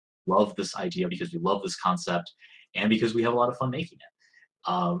love this idea, because we love this concept, and because we have a lot of fun making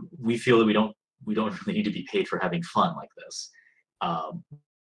it. We feel that we don't really need to be paid for having fun like this.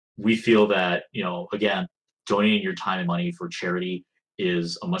 We feel that again, donating your time and money for charity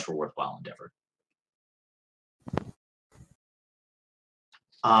is a much more worthwhile endeavor.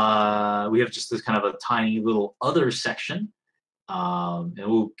 We have just this kind of a tiny little other section, and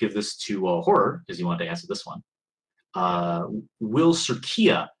we'll give this to Horror, because you wanted to answer this one. Will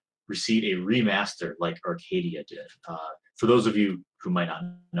Circia receive a remaster like Arcadia did? For those of you who might not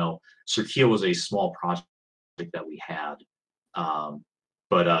know, Circia was a small project that we had,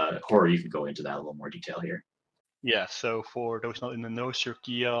 but Horror, you can go into that a little more detail here. Yeah, so for those not in the know,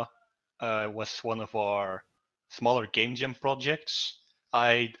 Circia was one of our smaller game jam projects.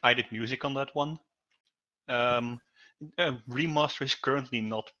 I did music on that one. A remaster is currently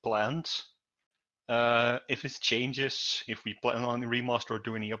not planned. If it changes, if we plan on a remaster or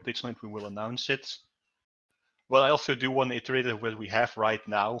do any updates on it, we will announce it. What I also do want to iterate that what we have right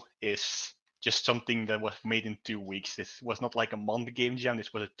now is just something that was made in 2 weeks. This was not like a month game jam.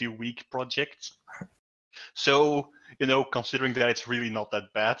 This was a 2-week project. So, considering that, it's really not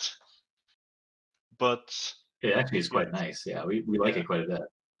that bad. But it actually is quite nice. Yeah, we like it quite a bit.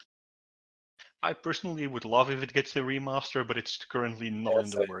 I personally would love if it gets a remaster, but it's currently not in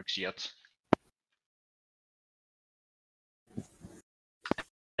the works yet.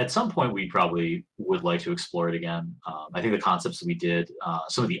 At some point, we probably would like to explore it again. I think the concepts that we did,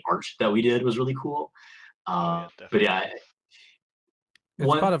 some of the art that we did was really cool. But yeah,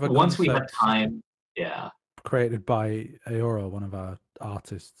 once we have time, created by Aora, one of our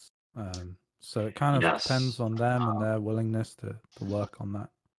artists. So it kind of depends on them and their willingness to work on that.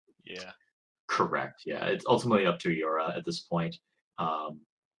 Yeah. Correct. Yeah, it's ultimately up to Aora at this point.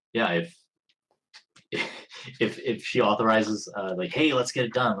 If she authorizes, like, hey, let's get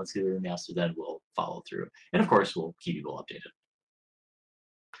it done, let's get it remastered, then we'll follow through. And of course, we'll keep people updated.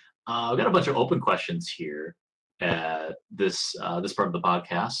 We've got a bunch of open questions here at this part of the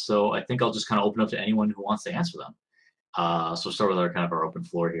podcast, so I think I'll just kind of open up to anyone who wants to answer them. So we'll start with our open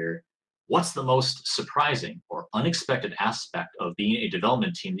floor here. What's the most surprising or unexpected aspect of being a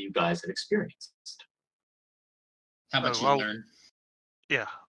development team that you guys have experienced? How about you, Learn? Yeah.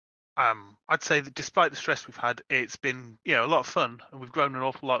 I'd say that despite the stress we've had, it's been a lot of fun, and we've grown an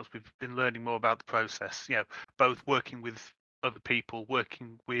awful lot as we've been learning more about the process. Both working with other people,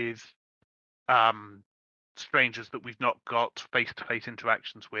 working with strangers that we've not got face-to-face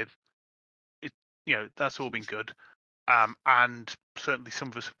interactions with. That's all been good, and certainly some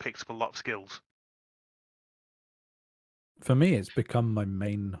of us have picked up a lot of skills. For me, it's become my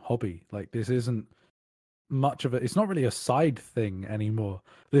main hobby. Like, this isn't much of it. It's not really a side thing anymore.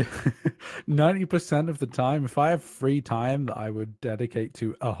 90% of the time, if I have free time that I would dedicate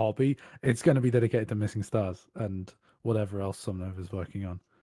to a hobby, it's going to be dedicated to Missing Stars and whatever else Somnova is working on.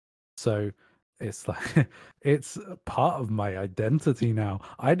 So it's like it's part of my identity now.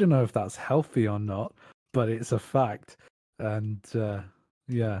 I don't know if that's healthy or not, but it's a fact. And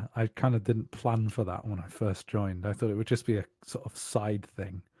yeah, I kind of didn't plan for that when I first joined. I thought it would just be a sort of side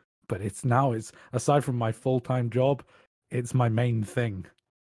thing. But it's aside from my full-time job, it's my main thing.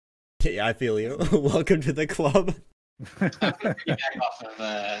 Yeah, I feel you. Welcome to the club. Welcome to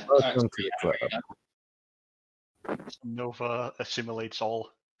the club. Nova assimilates all.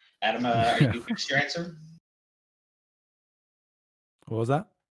 Adam, are you finished your answer? What was that?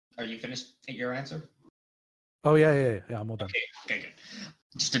 Are you finished your answer? Oh yeah, I'm all done. Okay, good.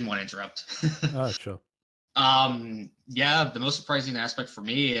 Just didn't want to interrupt. Oh, sure. Yeah, the most surprising aspect for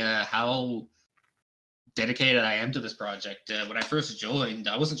me, how dedicated I am to this project. When I first joined,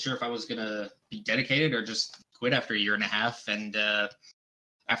 I wasn't sure if I was gonna be dedicated or just quit after a year and a half. And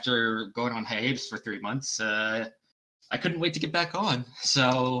after going on hiatus for 3 months, I couldn't wait to get back on.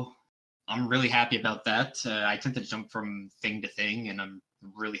 So I'm really happy about that. I tend to jump from thing to thing, and I'm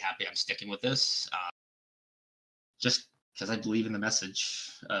really happy I'm sticking with this. Just because I believe in the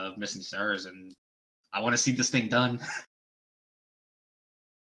message of Missing Stars, and I want to see this thing done.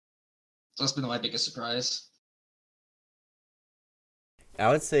 That's been my biggest surprise. I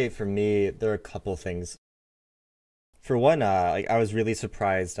would say for me, there are a couple things. For one, like I was really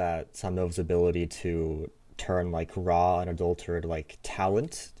surprised at Somnova's ability to turn like raw, unadulterated like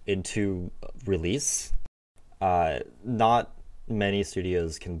talent into release. Not many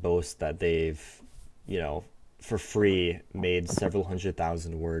studios can boast that they've, for free made several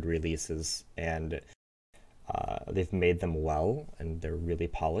 100,000-word releases, and they've made them well, and they're really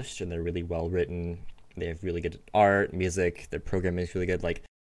polished and they're really well written. They have really good art, music. Their programming is really good. Like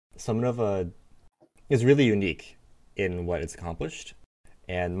Somnova is really unique in what it's accomplished.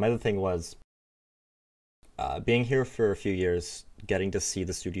 And my other thing was being here for a few years, getting to see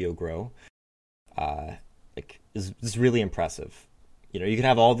the studio grow, is really impressive. You can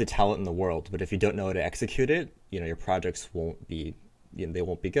have all the talent in the world, but if you don't know how to execute it, your projects won't be, they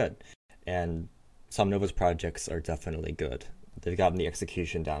won't be good. And Somnova's projects are definitely good. They've gotten the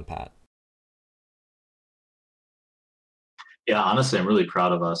execution down pat. Yeah, honestly, I'm really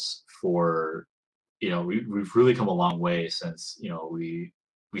proud of us for, we've really come a long way since,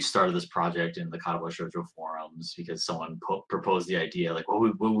 we started this project in the Katawa Shoujo forums because someone proposed the idea, like, what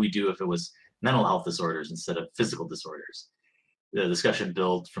would we do if it was mental health disorders instead of physical disorders? The discussion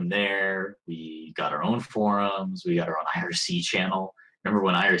built from there. We got our own forums. We got our own IRC channel. Remember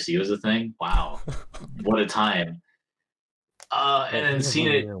when IRC was a thing? Wow, what a time. And then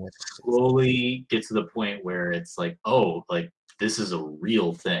seeing it slowly get to the point where it's like, oh, like this is a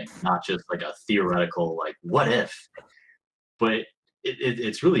real thing, not just like a theoretical, like what if? But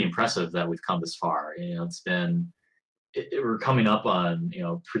it's really impressive that we've come this far. It's been, we're coming up on,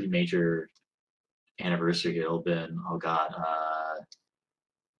 pretty major anniversary. It'll been, oh God,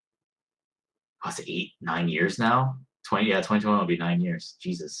 what's it, 8-9 years now? 2021 will be 9 years.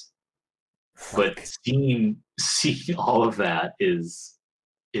 Jesus. But seeing all of that is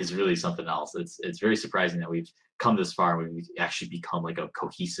really something else. It's very surprising that we've come this far and we've actually become like a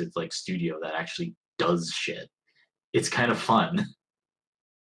cohesive like studio that actually does shit. It's kind of fun.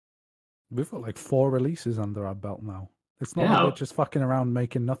 We've got like 4 releases under our belt now. It's not like we're just fucking around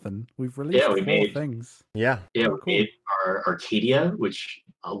making nothing. We've released 4 things. Yeah. Yeah, Cool. we made our Arcadia, which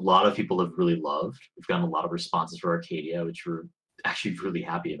a lot of people have really loved. We've gotten a lot of responses for Arcadia, which we're actually really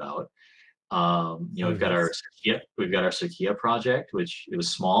happy about. We've got our Sarkia project, which it was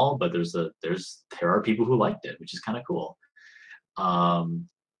small, but there are people who liked it, which is kind of cool. Of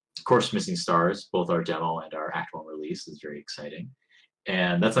course, Missing Stars, both our demo and our Act 1 release is very exciting.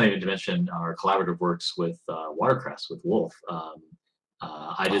 And that's not even to mention our collaborative works with Watercress, with Wolf.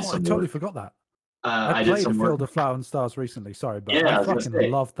 I totally forgot that. I played did some Field work. of Flower and Stars recently, sorry, but Yeah, I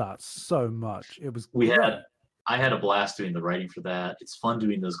fucking loved that so much. It was I had a blast doing the writing for that. It's fun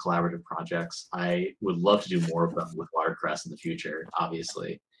doing those collaborative projects. I would love to do more of them with Watercress in the future,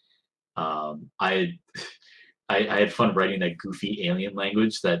 obviously. I had fun writing that goofy alien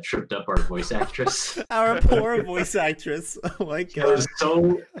language that tripped up our voice actress. Our poor voice actress. Oh my god.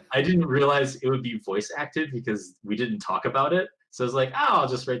 I didn't realize it would be voice acted because we didn't talk about it. So I was like, I'll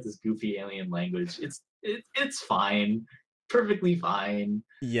just write this goofy alien language. It's fine. Perfectly fine.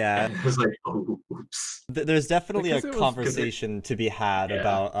 Yeah. And it was like, oh, oops. There's definitely a conversation to be had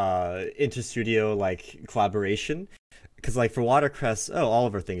about inter-studio like collaboration. Because like for Watercress, all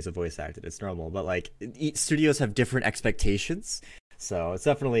of our things are voice acted. It's normal, but like each studios have different expectations, so it's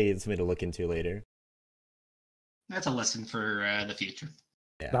definitely something to look into later. That's a lesson for the future.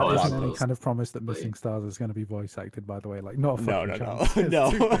 Yeah, that isn't any kind of promise that Missing Stars is going to be voice acted. By the way, like not a fucking chance. No,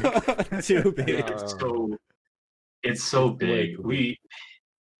 too big. It's so big. We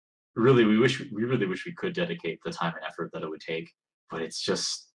really wish we could dedicate the time and effort that it would take, but it's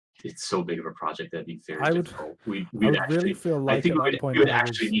so big of a project that'd be very difficult. I would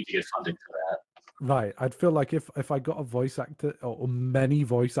actually need to get funding for that. Right. I'd feel like if I got a voice actor or many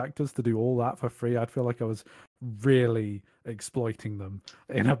voice actors to do all that for free, I'd feel like I was really exploiting them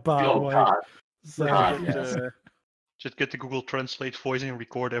in a bad way. God. So, just get the Google Translate voice and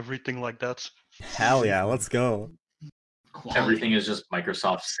record everything like that. Hell yeah, let's go. Everything is just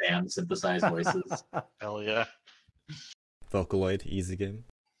Microsoft SAM synthesized voices. Hell yeah. Vocaloid, easy game.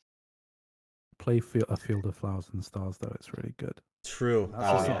 Play A Field of Flowers and Stars, though. It's really good. True.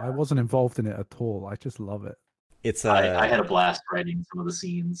 I wasn't involved in it at all. I just love it. It's I had a blast writing some of the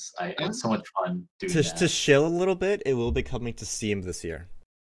scenes. I had so much fun doing that. To chill a little bit, it will be coming to Steam this year.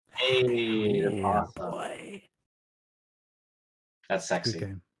 Hey, that's awesome. Boy. That's sexy. Good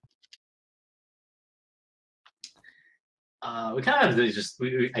game. We kind of I guess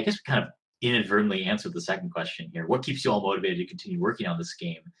we kind of inadvertently answered the second question here. What keeps you all motivated to continue working on this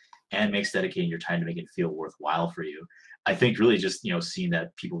game? and makes dedicating your time to make it feel worthwhile for you. I think really just seeing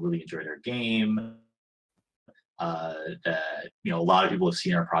that people really enjoy their game, that a lot of people have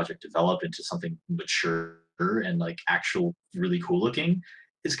seen our project develop into something mature and like actual really cool looking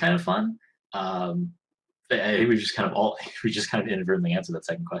is kind of fun. We just kind of inadvertently answered that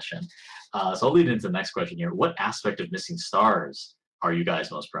second question. So I'll lead into the next question here. What aspect of Missing Stars are you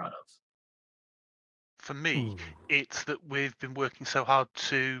guys most proud of? For me, it's that we've been working so hard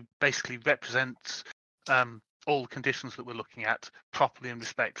to basically represent all the conditions that we're looking at properly and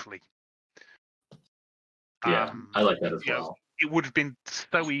respectfully. Yeah, I like that as well. It would have been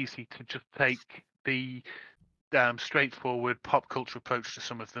so easy to just take the straightforward pop culture approach to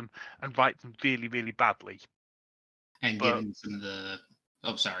some of them and write them really, really badly. And given some of the...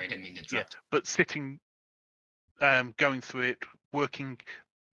 Oh, sorry, I didn't mean to interrupt. Yeah, but sitting, going through it, working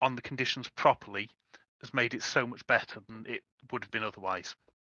on the conditions properly has made it so much better than it would have been otherwise.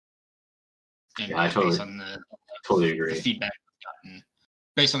 And yeah, I totally agree.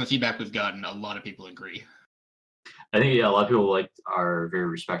 Based on the feedback we've gotten, a lot of people agree. I think a lot of people like our very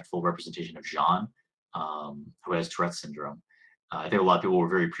respectful representation of Jean, who has Tourette's syndrome. I think a lot of people were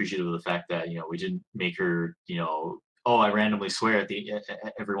very appreciative of the fact that we didn't make her oh, I randomly swear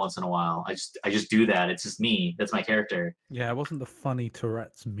every once in a while. I just do that. It's just me. That's my character. Yeah, it wasn't the funny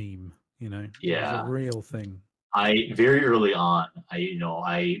Tourette's meme. Yeah, it was a real thing. I very early on,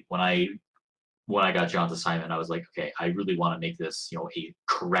 when I got John's assignment, I was like, okay, I really want to make this a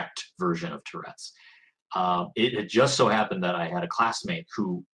correct version of Tourette's. It had just so happened that I had a classmate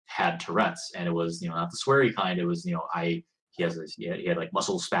who had Tourette's, and it was not the sweary kind. It was he had like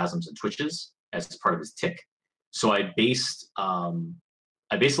muscle spasms and twitches as part of his tic. So I based a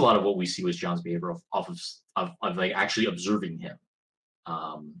lot of what we see with John's behavior off of like actually observing him.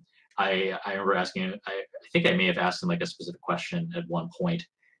 I remember asking him, I think I may have asked him like a specific question at one point,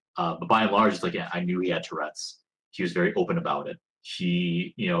 but by and large, like I knew he had Tourette's. He was very open about it.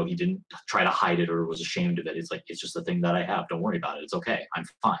 He didn't try to hide it or was ashamed of it. It's like, it's just a thing that I have. Don't worry about it. It's okay. I'm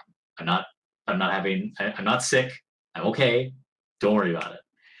fine. I'm not sick. I'm okay. Don't worry about it.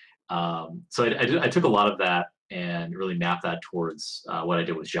 So I took a lot of that and really mapped that towards what I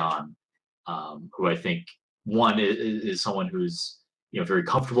did with John, who I think one is someone who's very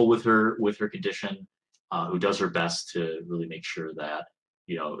comfortable with her condition, who does her best to really make sure that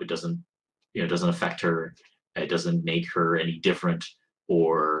it doesn't affect her. It doesn't make her any different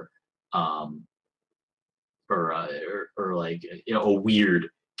or like a weird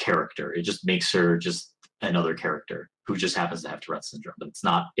character. It just makes her just another character who just happens to have Tourette's syndrome. But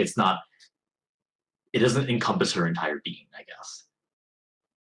it doesn't encompass her entire being, I guess.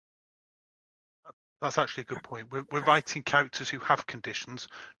 That's actually a good point. We're writing characters who have conditions,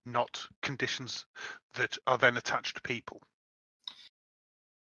 not conditions that are then attached to people.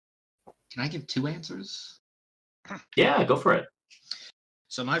 Can I give two answers? Yeah, go for it.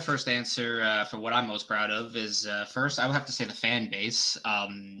 So my first answer for what I'm most proud of is first I would have to say the fan base.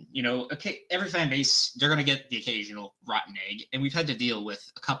 Okay, every fan base, they're gonna get the occasional rotten egg, and we've had to deal with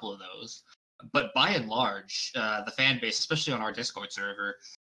a couple of those. But by and large, the fan base, especially on our Discord server,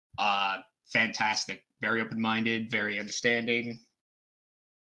 fantastic, very open-minded, very understanding.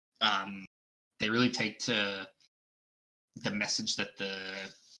 They really take to the message that the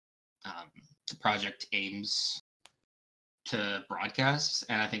project aims to broadcast,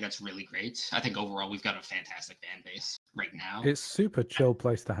 and I think that's really great. I think overall we've got a fantastic fan base right now. It's super chill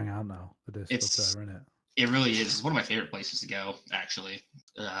place to hang out now. The Discord server, isn't it? It really is. It's one of my favorite places to go, actually.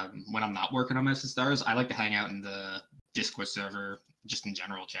 When I'm not working on Missing Stars, I like to hang out in the Discord server, just in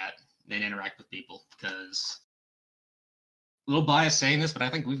general chat, and interact with people, because a little biased saying this, but I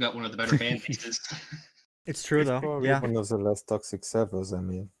think we've got one of the better fan bases. It's true, though. Probably Yeah. one of the less toxic servers, I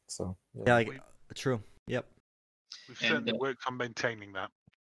mean. So Yeah, true. Yep. We've certainly worked on maintaining that.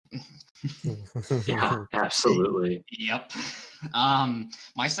 Yeah, absolutely. Yep.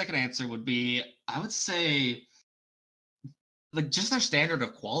 My second answer would be, I would say, like, just their standard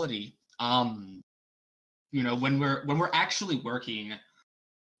of quality. When we're actually working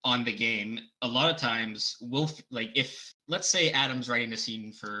on the game, a lot of times if let's say Adam's writing a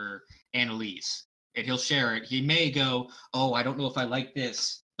scene for Annalise and he'll share it, he may go, "Oh, I don't know if I like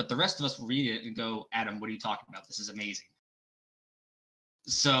this," but the rest of us will read it and go, "Adam, what are you talking about? This is amazing."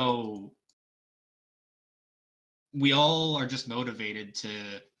 So we all are just motivated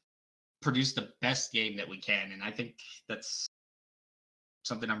to produce the best game that we can, and I think that's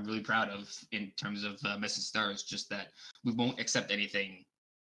something I'm really proud of in terms of Missing Stars, just that we won't accept anything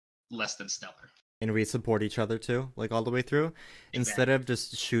less than stellar. And we support each other too, like all the way through. Exactly. Instead of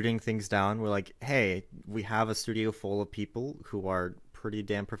just shooting things down, we're like, hey, we have a studio full of people who are pretty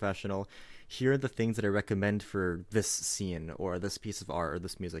damn professional. Here are the things that I recommend for this scene or this piece of art or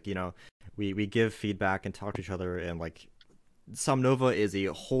this music. You know, we give feedback and talk to each other, and like Somnova is a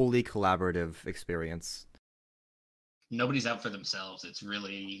wholly collaborative experience. Nobody's out for themselves. It's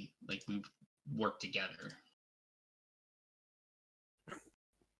really like we work together.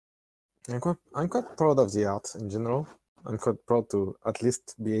 I'm quite proud of the art in general. I'm quite proud to at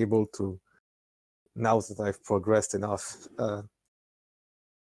least be able to, now that I've progressed enough,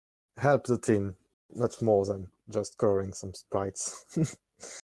 help the team much more than just coloring some sprites.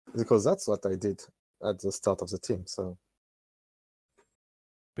 Because that's what I did at the start of the team, so...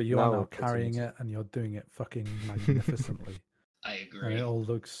 But you are Now now it's carrying amazing. it, and you're doing it fucking magnificently. I And agree. it all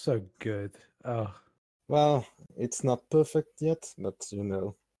looks so good. Oh, Well, it's not perfect yet, but you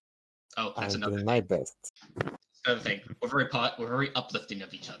know, Oh, that's I'm another doing thing. my best. Another thing. We're very uplifting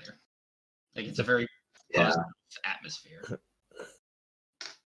of each other. Like it's a very Yeah. positive atmosphere.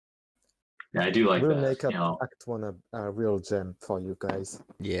 Yeah, I do like We'll that. make up You know, Act 1 a real gem for you guys.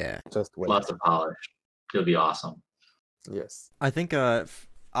 Yeah. Just wait. lots of polish. It'll be awesome. Yes. I think I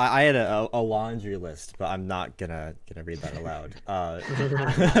had a laundry list, but I'm not gonna read that aloud.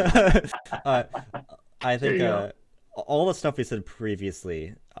 I There you think go. all the stuff we said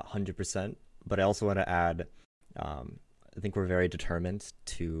previously, 100%. But I also want to add, I think we're very determined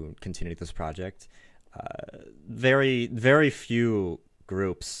to continue this project. Very, very few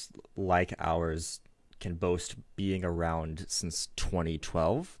groups like ours can boast being around since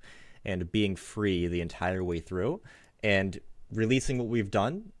 2012 and being free the entire way through and releasing what we've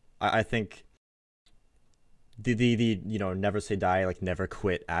done. I think the you know, never say die, like never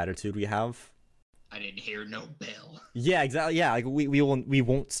quit attitude we have. I didn't hear no bell. Yeah, exactly. Yeah, like we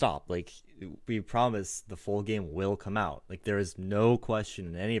won't stop. Like we promise the full game will come out. Like there is no question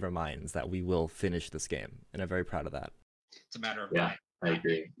in any of our minds that we will finish this game, and I'm very proud of that. It's a matter of Yeah, time. I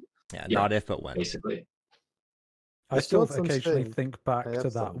agree. Yeah, Yeah, not if but when. Basically. I If you still want some occasionally shame, think back I to have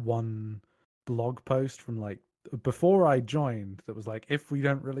that some. one blog post from like before I joined that was like, if we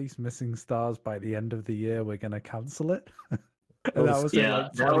don't release Missing Stars by the end of the year, we're gonna cancel it. And that was in Yeah,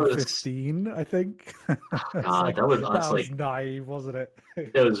 like that was- 2015, I think. It's God, like, that was that was honestly naive, wasn't it?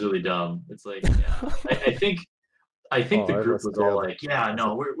 that was really dumb. It's like, yeah, I think Oh, the I group was was all scared. like, yeah,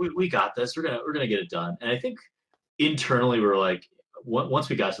 no, we got this. We're gonna get it done. And I think internally we were like, once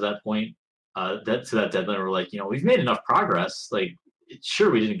we got to that point, that deadline, we're like, you know, we've made enough progress. Like, sure,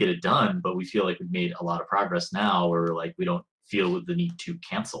 we didn't get it done, but we feel like we've made a lot of progress now. Where like we don't feel the need to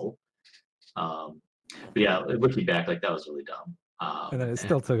cancel. But yeah, looking back, like that was really dumb. And then it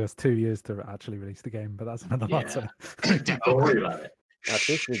still took us 2 years to actually release the game, but that's another Yeah. matter. Don't worry about it. At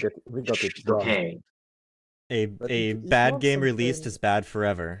least we got it It's done. okay. A But a if you bad want game some released shame- is bad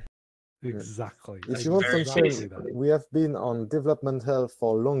forever. Exactly. If you want some Very shame, that. we have been on development hell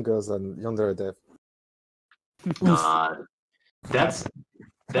for longer than Yonder Dev. God, that's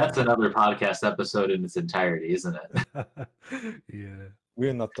another podcast episode in its entirety, isn't it? Yeah.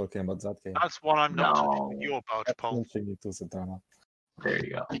 We're not talking about that game. That's one I'm not touching with No. your barge That's pole. launching into the drama. There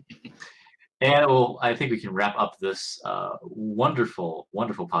you go. And well, I think we can wrap up this wonderful,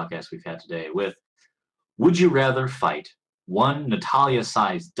 wonderful podcast we've had today with: would you rather fight one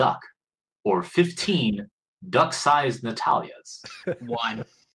Natalia-sized duck or 15 duck-sized Natalias? One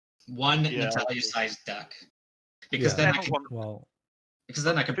Yeah. Natalia-sized duck. Because Yeah. then I can Well,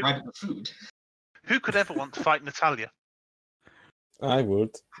 bribe it with food. Who could ever want to fight Natalia? I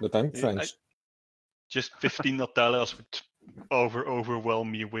would, but I'm Yeah, French. Just 15 Natalias would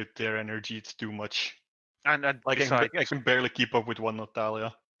overwhelm me with their energy. It's too much. And Like besides, I can barely keep up with one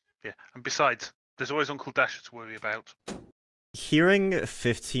Natalia. yeah, and besides, there's always Uncle Dasher to worry about. Hearing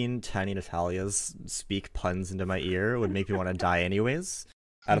 15 tiny Natalias speak puns into my ear would make me want to die anyways.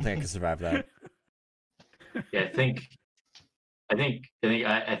 I don't think I could survive that. Yeah, I think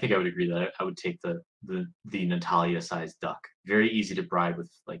I would agree that I would take the Natalia-sized duck. Very easy to bribe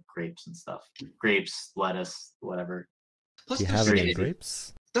with like grapes and stuff. Grapes, lettuce, whatever. Plus, Do you they're have any skittish.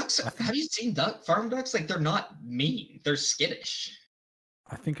 grapes? Ducks. Have you seen farm ducks? Like they're not mean. They're skittish.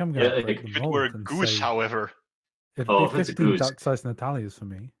 I think I'm going to Yeah, break if the If it mold were a and goose, say, however, if Oh, if if it's a 15 goose. duck-sized Natalias for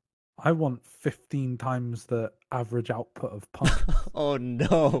me, I want 15 times the average output of pumpkin. Oh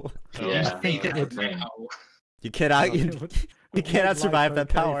no! Yeah, Hey, it would- now. You cannot. Like, You, it would- you would cannot make survive life that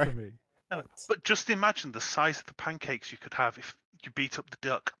okay power. for me. No, but just imagine the size of the pancakes you could have if you beat up the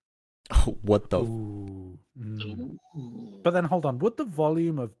duck. Oh, what the? Ooh. Mm. Ooh. But then hold on, would the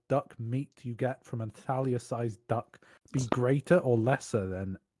volume of duck meat you get from a Natalia-sized duck be greater or lesser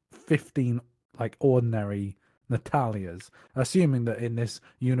than 15 like ordinary Natalias? Assuming that in this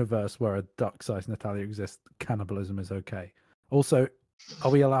universe where a duck-sized Natalia exists, cannibalism is okay. Also, Are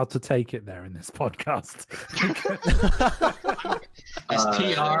we allowed to take it there in this podcast? As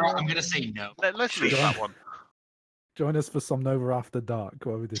PR, I'm gonna say no. Let's leave that one. Join us for Somnova After Dark,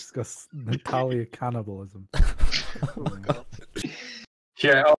 where we discuss Natalia cannibalism. Oh god.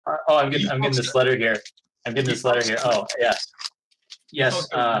 Sure. I'm getting this letter here. Oh, yes. Yes.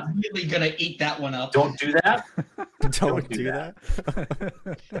 I'm really gonna eat that one up. Don't do that. Don't do that.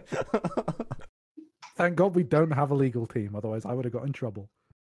 Thank God we don't have a legal team, otherwise I would have got in trouble.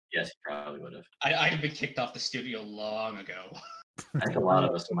 Yes, you probably would have. I'd have been kicked off the studio long ago. I think a lot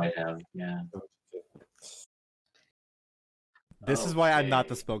of us might have. Yeah. This is why I'm not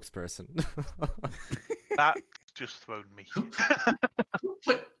the Okay. spokesperson. That just thrown me.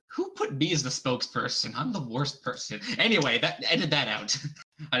 Who put me as the spokesperson? I'm the worst person. Anyway, edit that out.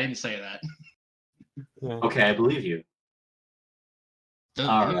 I didn't say that. Yeah. Okay, I believe you. The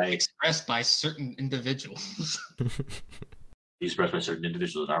All views right. expressed by certain individuals. Expressed by certain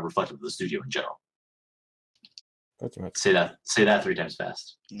individuals are reflective of the studio in general. Pretty much. Say that 3 times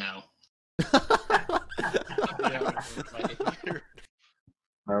fast. No.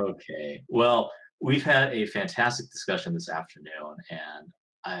 Okay. Well, we've had a fantastic discussion this afternoon, and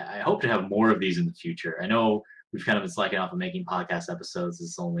I hope to have more of these in the future. I know we've kind of been slacking off of making podcast episodes. This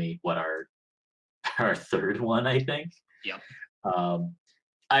is only our 3rd one, I think. Yep.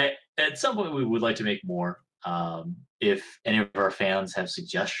 At some point we would like to make more. If any of our fans have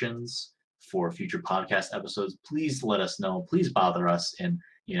suggestions for future podcast episodes, please let us know. Please bother us in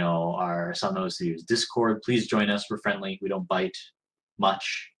our Somnova Studios Discord. Please join us. We're friendly. We don't bite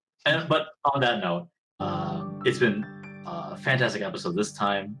much. But on that note, it's been a fantastic episode this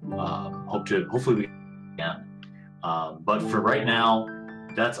time. Hopefully we can. But for right now,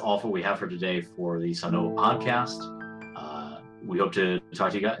 that's all for what we have for today for the Somnova Podcast. We hope to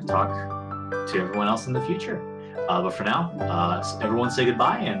talk to everyone else in the future. But for now, everyone say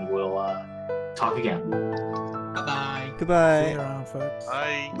goodbye, and we'll talk again. Bye-bye. Goodbye. See you around, folks.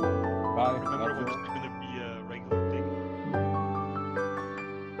 Bye. Bye. Remember, we're going to